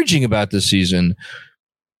encouraging about this season,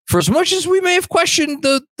 for as much as we may have questioned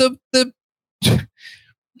the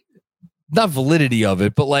not validity of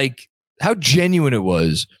it, but like how genuine it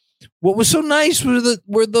was. What was so nice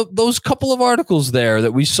were those couple of articles there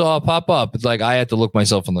that we saw pop up. It's like, I had to look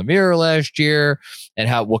myself in the mirror last year,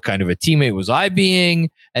 and what kind of a teammate was I being,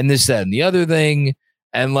 and this, that, and the other thing.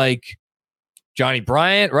 And like Johnny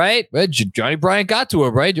Bryant, right? Johnny Bryant got to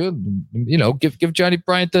him, right? You know, give Johnny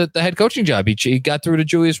Bryant the head coaching job. He got through to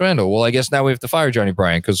Julius Randle. Well, I guess now we have to fire Johnny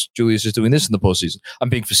Bryant because Julius is doing this in the postseason. I'm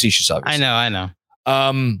being facetious, obviously. I know.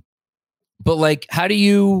 But like, how do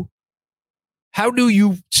you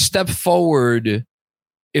step forward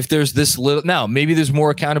if there's this little? Now, maybe there's more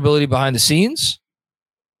accountability behind the scenes.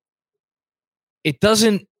 It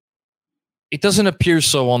doesn't appear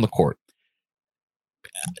so on the court.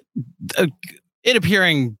 It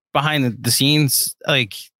appearing behind the scenes,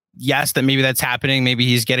 like, yes, that maybe that's happening. Maybe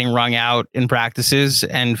he's getting wrung out in practices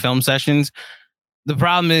and film sessions. The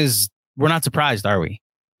problem is, we're not surprised, are we?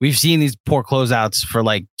 We've seen these poor closeouts for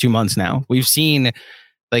like 2 months now. We've seen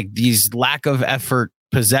like these lack of effort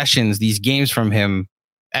possessions, these games from him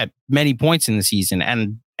at many points in the season.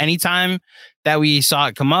 And anytime that we saw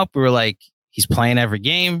it come up, we were like, he's playing every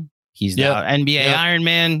game. He's the NBA Iron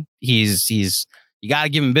Man. You got to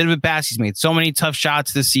give him a bit of a pass. He's made so many tough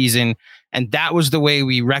shots this season. And that was the way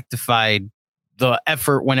we rectified the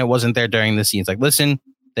effort when it wasn't there during the scenes. Like, listen,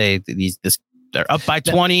 they're up by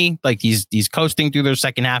 20. Like, he's coasting through their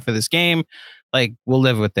second half of this game. Like, we'll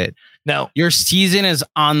live with it. Now, your season is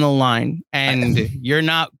on the line, and you're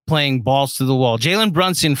not playing balls to the wall. Jalen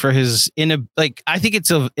Brunson, for his I think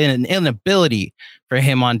it's an inability for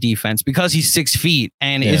him on defense because he's 6 feet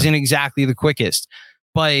and isn't exactly the quickest.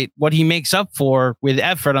 But what he makes up for with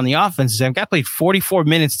effort on the offense is that guy played 44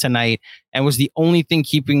 minutes tonight and was the only thing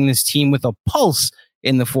keeping this team with a pulse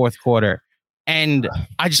in the fourth quarter. And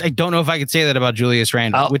I don't know if I could say that about Julius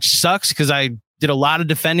Randle, which sucks because I did a lot of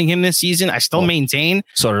defending him this season. I still maintain.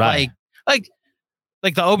 So did I.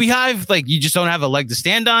 Like the Obi Hive, like, you just don't have a leg to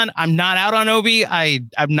stand on. I'm not out on Obi. I'm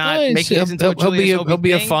not making this into he'll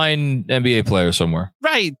be a fine NBA player somewhere.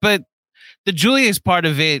 Right. But the Julius part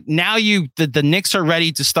of it, now the Knicks are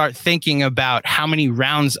ready to start thinking about how many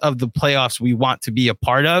rounds of the playoffs we want to be a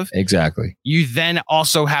part of. Exactly. You then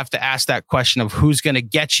also have to ask that question of who's going to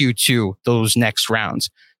get you to those next rounds.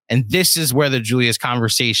 And this is where the Julius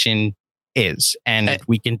conversation is. And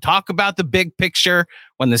we can talk about the big picture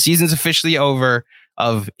when the season's officially over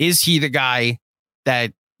of, is he the guy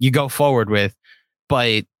that you go forward with?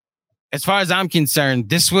 But as far as I'm concerned,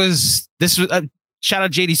 this was shout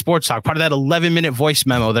out JD Sports Talk. Part of that 11-minute voice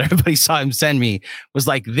memo that everybody saw him send me was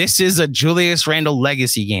like, this is a Julius Randle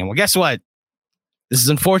legacy game. Well, guess what? This is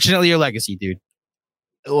unfortunately your legacy, dude.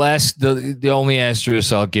 The only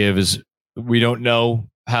asterisk I'll give is we don't know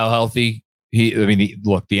how healthy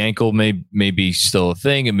look, the ankle may be still a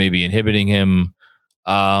thing. It may be inhibiting him.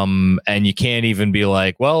 And you can't even be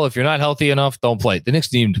like, well, if you're not healthy enough, don't play. The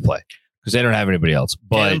Knicks need him to plly because they don't have anybody else.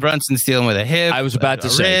 But Jalen Brunson's dealing with a hip. I was about to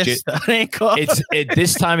say, wrist, ankle. It's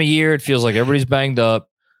this time of year. It feels like everybody's banged up.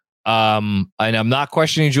 And I'm not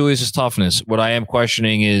questioning Julius's toughness. What I am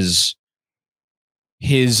questioning is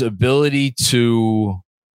his ability to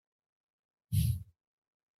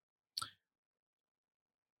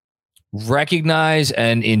recognize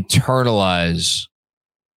and internalize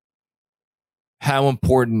how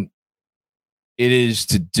important it is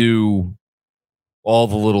to do all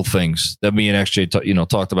the little things that me and XJ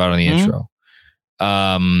talked about in the intro.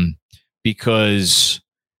 Because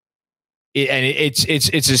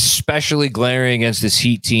it's especially glaring against this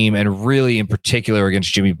Heat team, and really in particular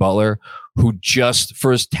against Jimmy Butler, who just,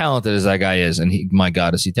 for as talented as that guy is, and my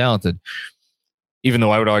God, is he talented? Even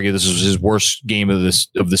though I would argue this was his worst game of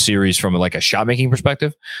the series from like a shot making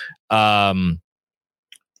perspective. When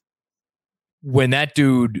that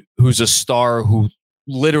dude, who's a star, who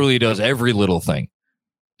literally does every little thing,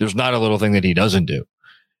 there's not a little thing that he doesn't do,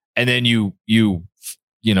 and then you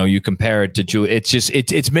compare it to Julius, it's just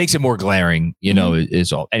it makes it more glaring.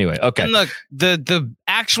 Is all anyway. Okay, and look, the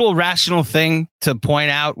actual rational thing to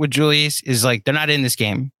point out with Julius is like they're not in this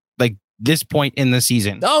game like this point in the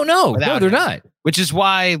season. Oh no, they're not. Which is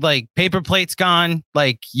why like paper plate's gone.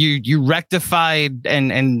 Like you rectified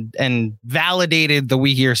and validated the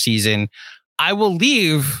We Here season. I will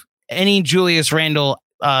leave any Julius Randle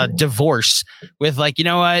divorce with like, you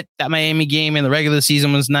know what? That Miami game in the regular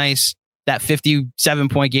season was nice. That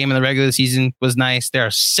 57-point game in the regular season was nice. There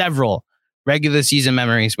are several regular season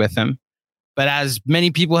memories with him. But as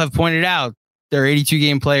many people have pointed out, there are 82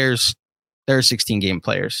 game players. There are 16 game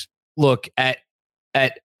players. Look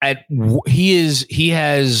he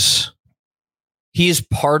is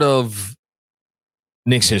part of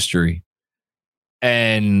Knicks history,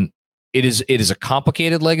 and it is a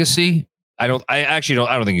complicated legacy. I don't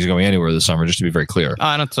think he's going anywhere this summer, just to be very clear.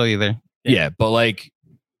 I don't tell you there. Yeah, but like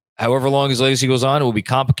however long his legacy goes on, it will be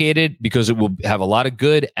complicated because it will have a lot of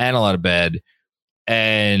good and a lot of bad.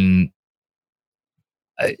 And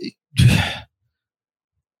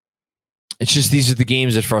it's just, these are the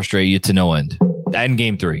games that frustrate you to no end. And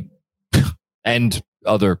game 3 and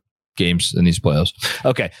other games in these playoffs.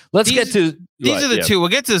 Okay, let's get to these are the two. We'll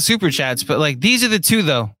get to the super chats, but like these are the two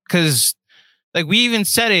though, because like we even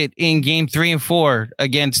said it in game 3 and 4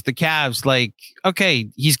 against the Cavs. Like, okay,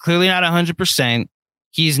 he's clearly not 100%.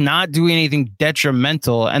 He's not doing anything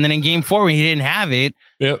detrimental. And then in game 4, when he didn't have it,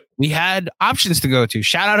 we had options to go to.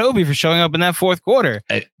 Shout out Obi for showing up in that fourth quarter.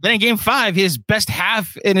 Then in game 5, his best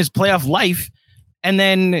half in his playoff life. And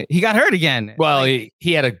then he got hurt again. Well, he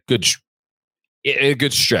had a good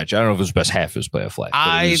stretch. I don't know if it was the best half of his playoff life.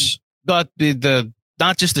 I thought the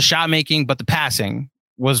not just the shot making, but the passing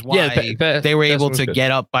was why they were able to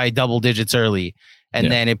get up by double digits early. And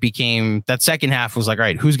then it became that second half was like, all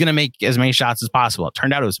right, who's going to make as many shots as possible? It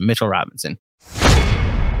turned out it was Mitchell Robinson.